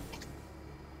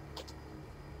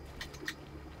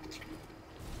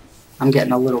 I'm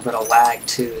getting a little bit of lag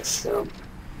too, so...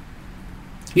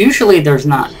 Usually there's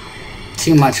not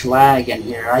too much lag in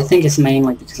here. I think it's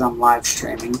mainly because I'm live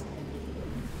streaming.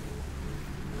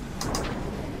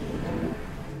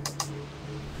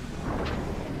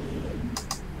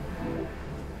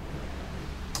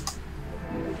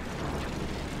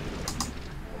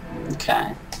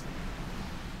 Okay.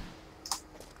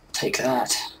 Take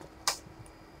that.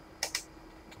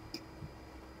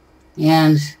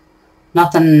 And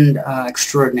nothing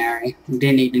extraordinary. We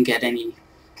didn't even get any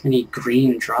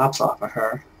green drops off of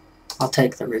her. I'll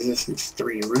take the resistance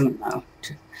 3 rune though.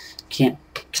 Can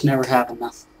never have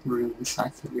enough runes, I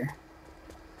figure,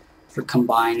 for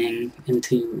combining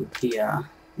into the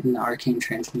in the arcane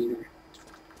transmuter.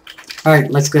 All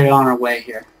right, let's get on our way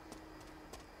here.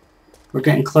 We're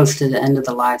getting close to the end of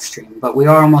the live stream, but we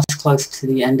are almost close to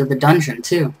the end of the dungeon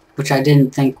too, which I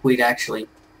didn't think we'd actually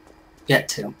get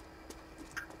to.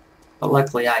 But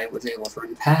luckily I was able to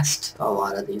run past a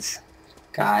lot of these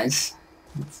guys.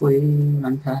 Hopefully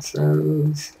run past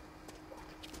those.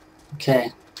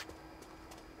 Okay.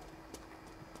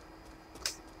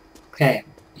 Okay,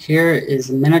 here is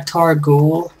Minotaur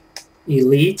Ghoul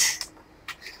Elite.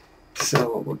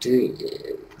 So what we'll do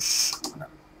is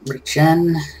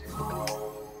regen.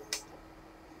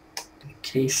 In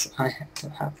case I have to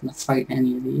happen to fight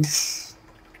any of these.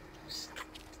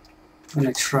 I'm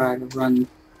going to try to run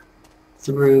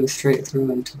through, straight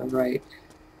through and to the right.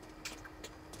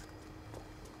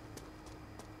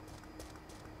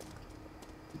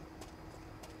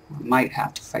 I might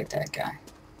have to fight that guy.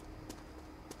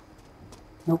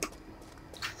 Nope.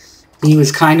 He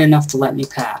was kind enough to let me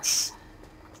pass.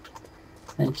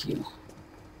 Thank you.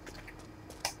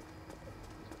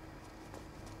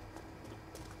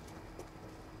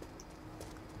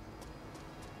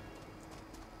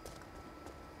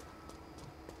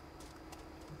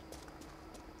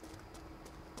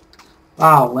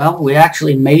 Wow, well, we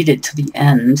actually made it to the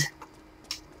end.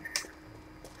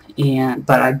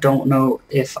 But I don't know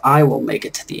if I will make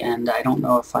it to the end. I don't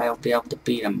know if I'll be able to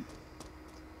beat him.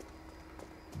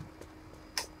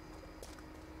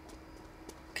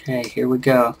 Okay, here we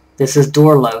go. This is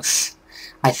Dorlos.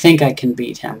 I think I can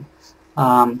beat him.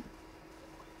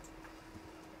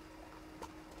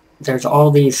 There's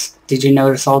all these... Did you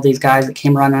notice all these guys that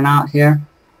came running out here?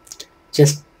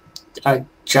 Just a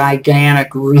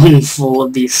gigantic room full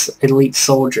of these elite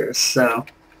soldiers, so...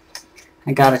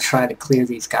 I gotta try to clear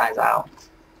these guys out.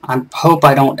 I hope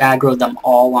I don't aggro them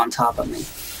all on top of me.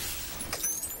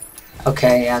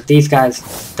 Okay, yeah, these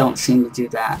guys don't seem to do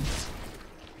that.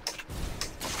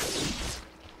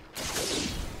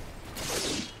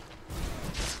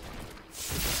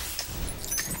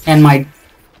 And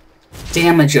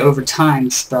damage over time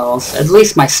spells. At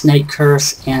least my Snake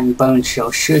Curse and Bone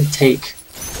Chill should take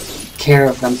care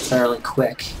of them fairly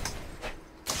quick.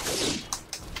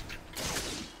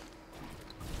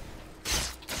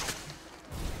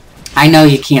 I know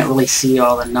you can't really see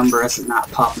all the numbers and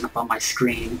not popping up on my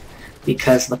screen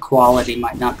because the quality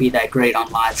might not be that great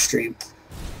on live stream.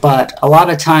 But a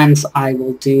lot of times I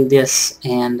will do this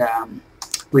and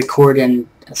record in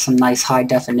some nice high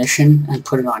definition and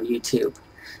put it on YouTube.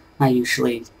 I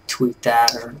usually tweet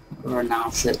that or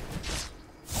announce it.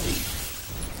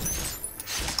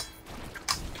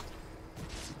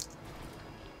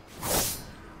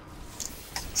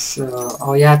 So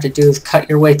all you have to do is cut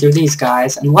your way through these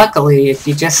guys, and luckily if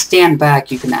you just stand back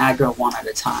you can aggro one at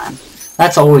a time.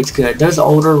 That's always good. Those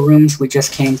older rooms we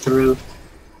just came through,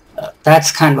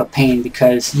 that's kind of a pain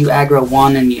because you aggro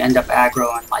one and you end up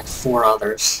aggroing like 4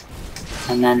 others.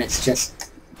 And then it's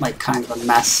just like kind of a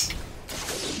mess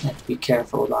you have to be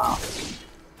careful about.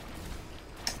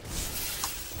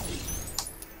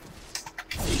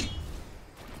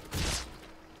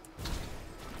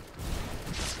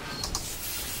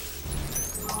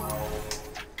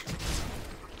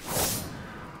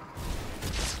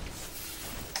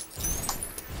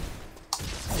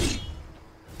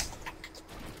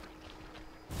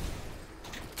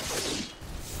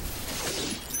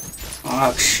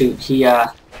 Oh shoot, he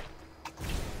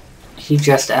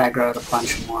just aggroed a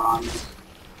bunch more on me.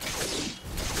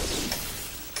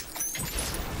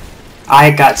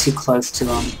 I got too close to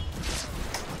him.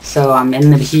 So I'm in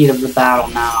the heat of the battle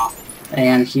now,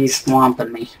 and he's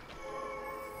swamping me.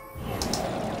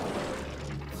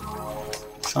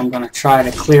 So I'm gonna try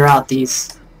to clear out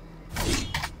these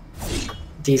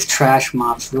trash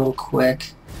mobs real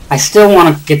quick. I still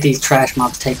want to get these trash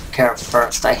mobs taken care of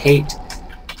first. I hate...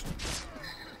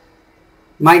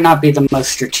 Might not be the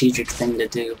most strategic thing to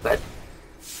do, but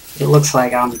it looks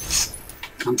like I'm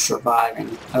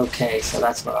surviving. Okay, so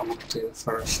that's what I'm going to do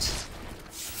first.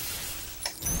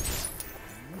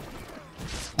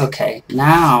 Okay,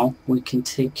 now we can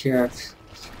take care of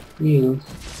you.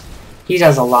 He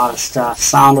does a lot of stuff.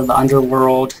 Sound of the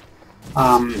Underworld,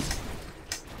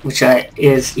 which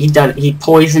he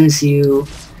poisons you.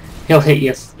 He'll hit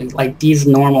you like these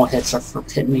normal hits are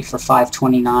hitting me for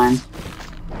 529.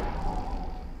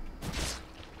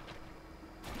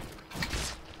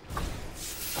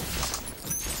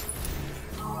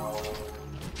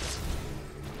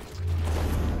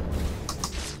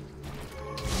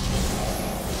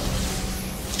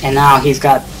 And now he's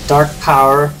got dark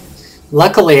power.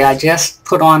 Luckily, I just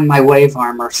put on my wave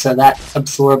armor, so that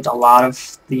absorbed a lot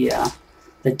of the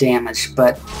damage.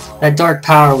 But that dark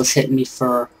power was hitting me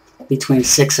for between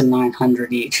 600 and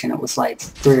 900 each, and it was like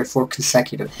 3 or 4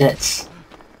 consecutive hits.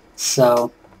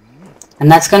 So,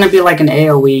 and that's going to be like an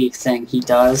AoE thing he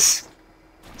does.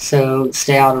 So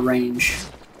stay out of range.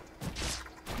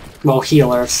 Well,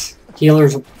 healers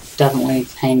will definitely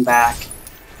hang back.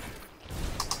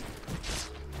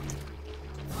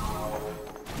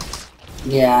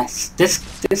 Yeah,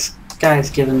 this guy's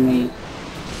giving me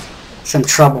some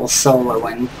trouble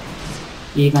soloing,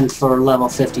 even for level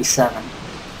 57.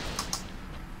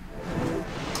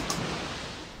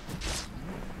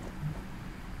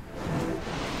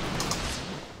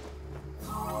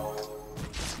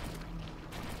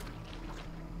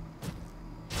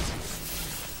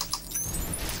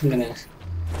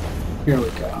 Here we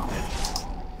go.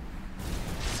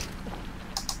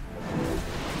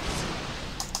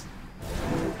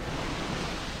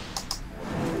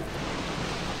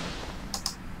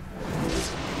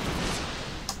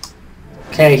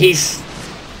 Okay, he's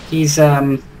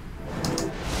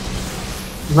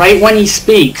right when he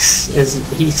speaks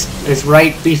is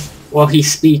right well, he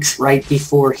speaks right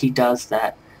before he does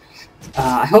that.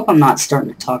 I hope I'm not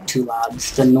starting to talk too loud.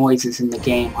 It's the noises in the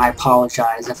game. I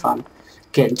apologize if I'm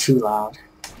getting too loud.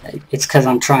 It's because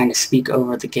I'm trying to speak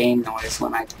over the game noise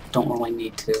when I don't really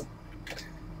need to.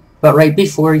 But right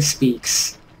before he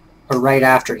speaks, or right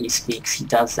after he speaks, he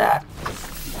does that.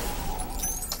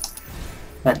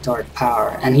 That dark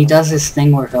power. And he does this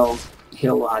thing where he'll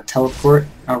teleport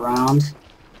around.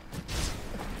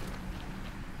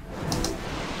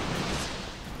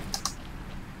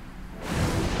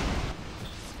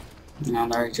 Now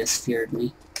there, he just feared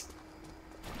me.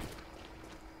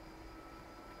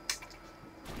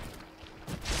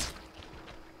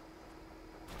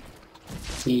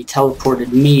 He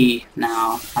teleported me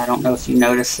now. I don't know if you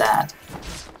noticed that.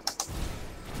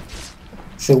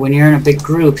 So when you're in a big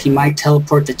group, he might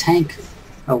teleport the tank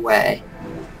away.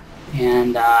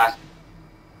 And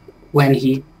when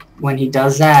he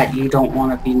does that, you don't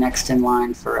want to be next in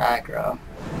line for aggro.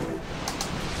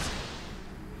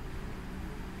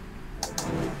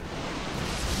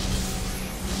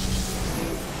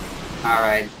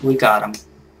 Alright, we got him.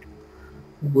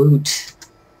 Woot.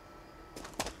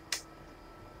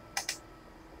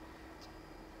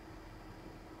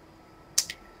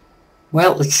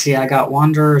 Well, let's see, I got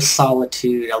Wanderer's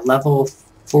Solitude, a level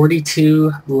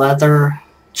 42 leather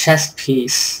chest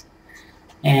piece.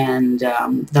 And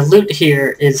the loot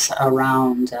here is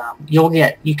around,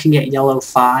 you can get yellow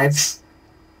 5s,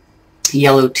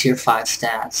 yellow tier 5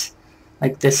 stats.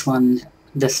 Like this one,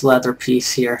 this leather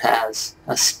piece here has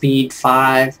a speed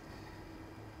 5,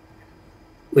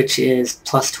 which is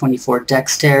plus 24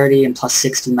 dexterity and plus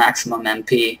 60 maximum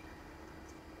MP.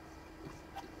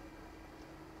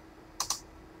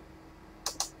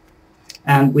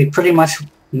 And we pretty much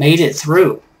made it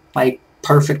through, like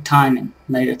perfect timing,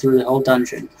 made it through the whole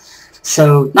dungeon.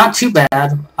 So not too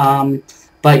bad,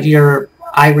 but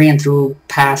I ran through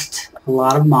past a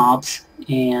lot of mobs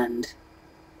and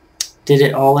did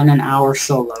it all in an hour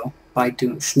solo by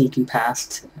sneaking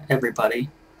past everybody.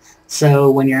 So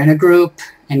when you're in a group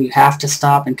and you have to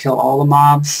stop and kill all the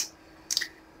mobs,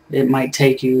 it might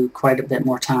take you quite a bit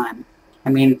more time. I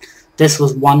mean, this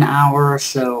was 1 hour,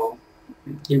 so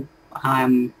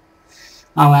I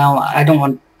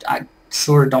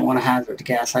sort of don't want to hazard a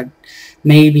guess.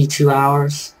 Maybe 2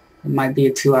 hours. It might be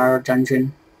a 2-hour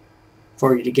dungeon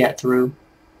for you to get through.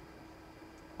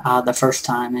 The first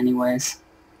time, anyways.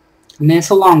 I mean,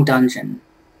 it's a long dungeon,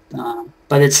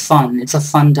 but it's fun. It's a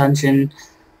fun dungeon.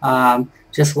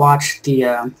 Just watch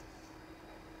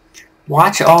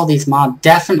watch all these mobs.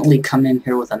 Definitely come in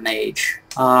here with a mage.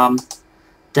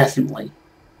 Definitely.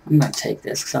 I'm gonna take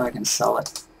this so I can sell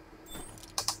it.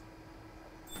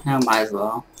 I might as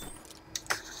well.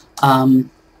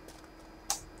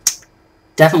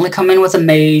 Definitely come in with a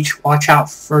mage. Watch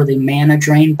out for the mana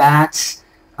drain bats.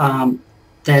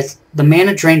 The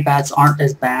mana drain bats aren't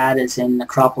as bad as in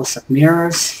Necropolis of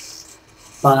Mirrors,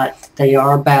 but they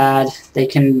are bad. They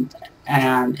can,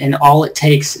 and all it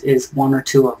takes is 1 or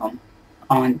 2 of them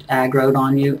aggroed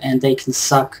on you, and they can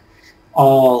suck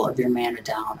all of your mana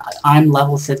down. I'm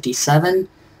level 57,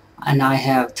 and I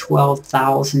have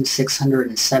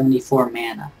 12,674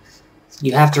 mana.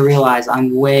 You have to realize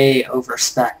I'm way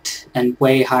over-spec'd and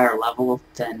way higher level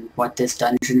than what this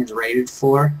dungeon is rated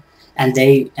for. And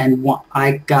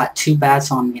I got 2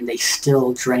 bats on me, and they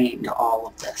still drained all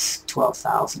of this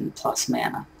 12,000 plus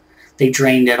mana. They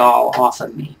drained it all off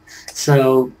of me.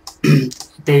 So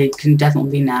they can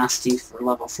definitely be nasty for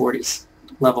level 30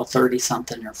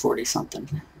 something or 40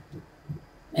 something.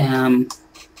 Trying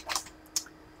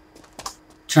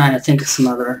to think of some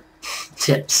other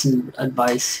tips and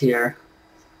advice here.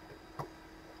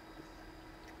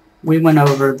 We went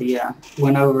over the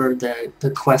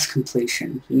quest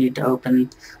completion. You need to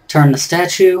turn the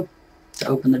statue to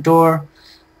open the door,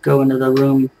 go into the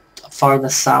room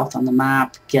farthest south on the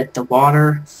map, get the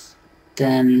water,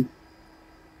 then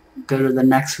go to the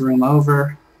next room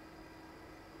over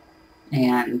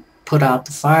and put out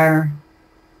the fire.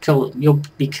 You'll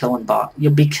be killing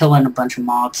a bunch of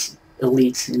mobs,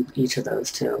 elites in each of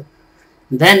those too.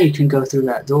 And then you can go through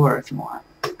that door if you want.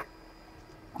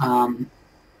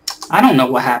 I don't know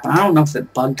what happened. I don't know if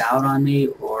it bugged out on me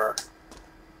or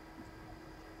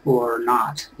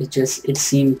not. It just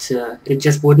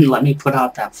wouldn't let me put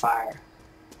out that fire.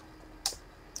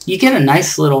 You get a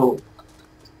nice little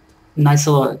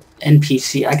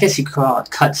NPC. I guess you could call it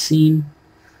cutscene.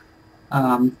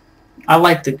 I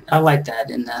like that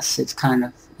in this. It's kind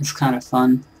of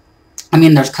fun. I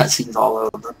mean, there's cutscenes all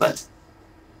over, but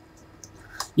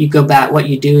you go back. What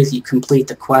you do is you complete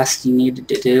the quest you needed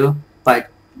to do by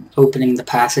opening the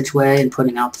passageway and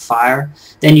putting out the fire.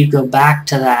 Then you go back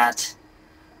to that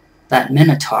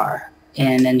Minotaur,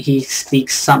 and then he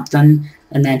speaks something,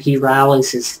 and then he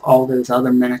rallies all those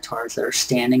other Minotaurs that are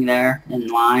standing there in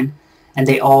line, and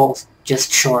they all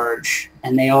just charge,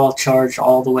 and they all charge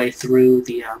all the way through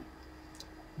the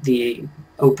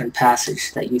open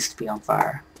passage that used to be on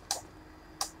fire.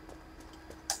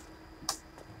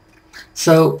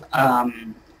 So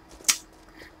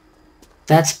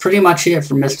that's pretty much it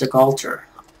for Mystic Altar.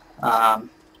 I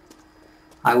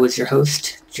was your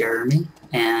host, Jeremy,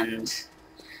 and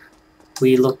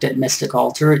we looked at Mystic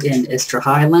Altar in Ystra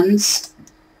Highlands,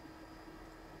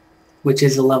 which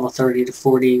is a level 30 to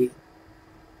 40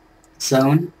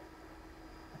 zone.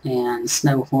 And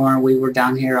Snowhorn, we were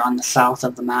down here on the south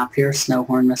of the map here,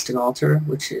 Snowhorn Mystic Altar,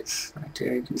 which is right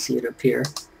there. You can see it up here.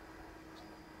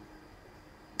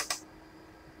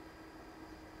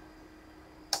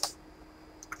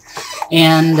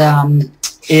 And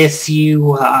if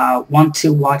you want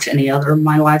to watch any other of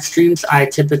my live streams, I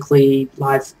typically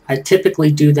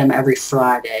do them every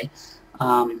Friday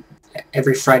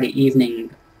evening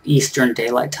Eastern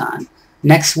Daylight Time.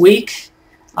 Next week,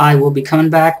 I will be coming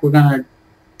back.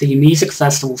 The music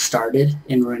festival started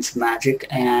in Runes of Magic,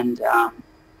 and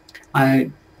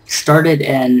I started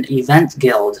an event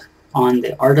guild on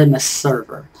the Artemis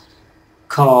server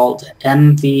called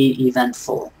MV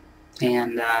Eventful.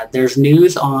 And there's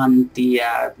news on the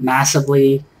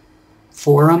Massively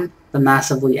forum, the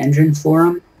Massively Engine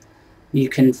forum. You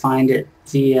can find it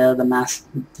via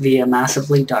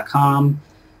massively.com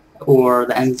or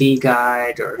the MV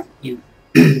guide, or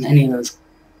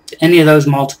any of those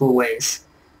multiple ways.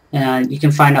 And you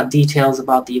can find out details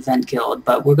about the event guild.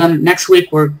 But next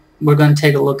week we're going to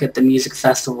take a look at the music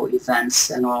festival events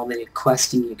and all the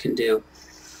questing you can do.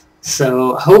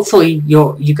 So hopefully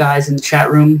you guys in the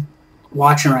chat room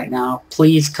watching right now,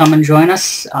 please come and join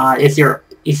us.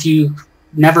 If you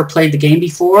never played the game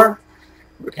before,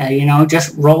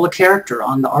 just roll a character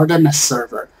on the Artemis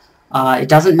server. It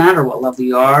doesn't matter what level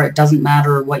you are. It doesn't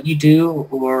matter what you do.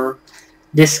 Or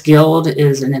this guild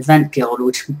is an event guild,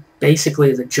 which basically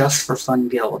is a just for fun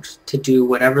guild to do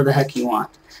whatever the heck you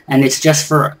want. And it's just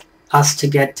for us to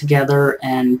get together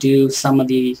and do some of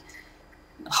the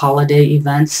holiday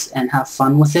events and have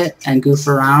fun with it and goof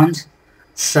around.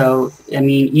 So I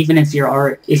mean, even if you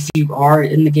are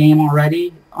in the game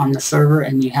already on the server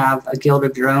and you have a guild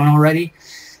of your own already,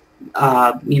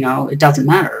 it doesn't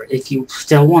matter. If you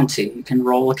still want to, you can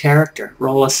roll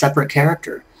a separate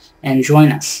character and join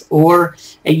us. Or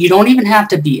you don't even have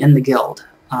to be in the guild.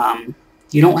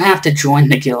 You don't have to join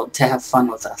the guild to have fun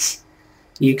with us.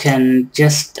 You can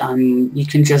just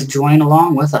join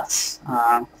along with us.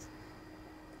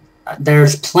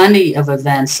 There's plenty of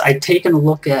events. I've taken a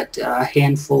look at a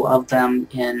handful of them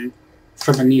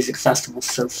for the music festival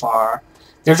so far.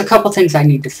 There's a couple things I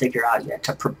need to figure out yet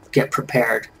to get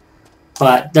prepared.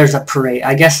 But there's a parade.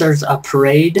 I guess there's a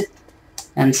parade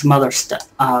and some other stuff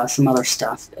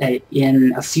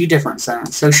in a few different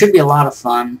zones. So it should be a lot of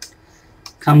fun.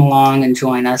 Come along and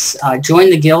join us.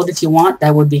 Join the guild if you want.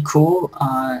 That would be cool.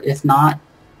 If not,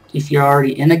 if you're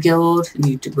already in a guild and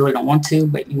you really don't want to,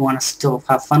 but you want to still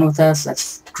have fun with us,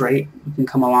 that's great. You can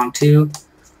come along too.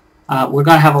 We're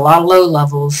going to have a lot of low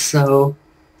levels, so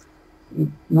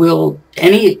we'll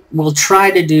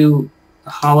try to do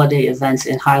holiday events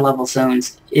in high level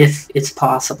zones if it's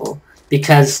possible,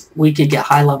 because we could get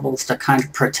high levels to kind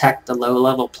of protect the low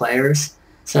level players.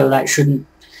 So that shouldn't.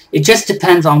 It just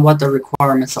depends on what the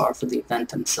requirements are for the event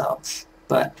themselves.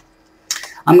 But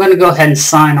I'm going to go ahead and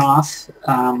sign off.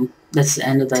 That's the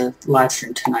end of the live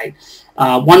stream tonight.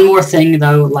 One more thing,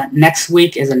 though. Next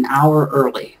week is an hour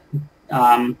early.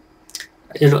 I'll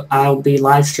be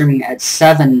live streaming at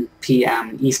 7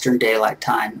 p.m. Eastern Daylight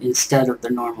Time instead of the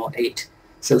normal 8.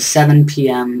 So 7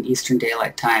 p.m. Eastern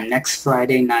Daylight Time next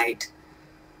Friday night.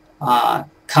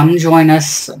 Come join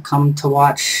us. Come to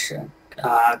watch.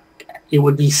 It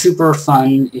would be super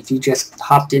fun if you just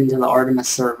hopped into the Artemis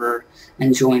server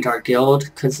and joined our guild,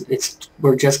 because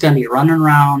we're just going to be running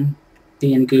around,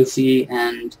 being goofy,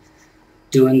 and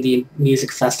doing the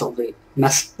music festival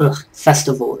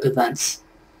events.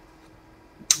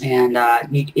 And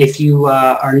if you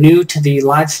are new to the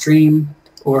live stream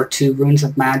or to Runes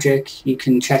of Magic, you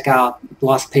can check out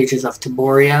Lost Pages of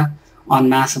Taborea on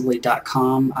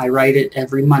massively.com. I write it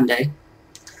every Monday,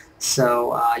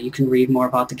 so you can read more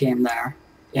about the game there.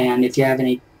 And if you have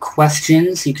any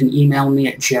questions, you can email me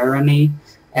at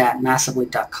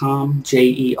jeremy@massively.com,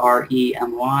 Jeremy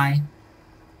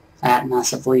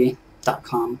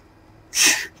 @massively.com.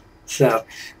 So,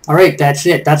 alright, that's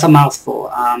it. That's a mouthful.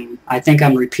 I think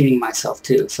I'm repeating myself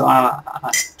too, so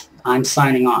I'm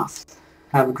signing off.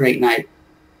 Have a great night.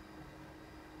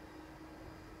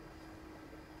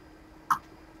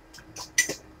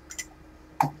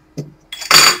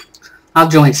 I'll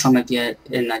join some of you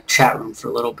in the chat room for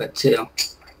a little bit too.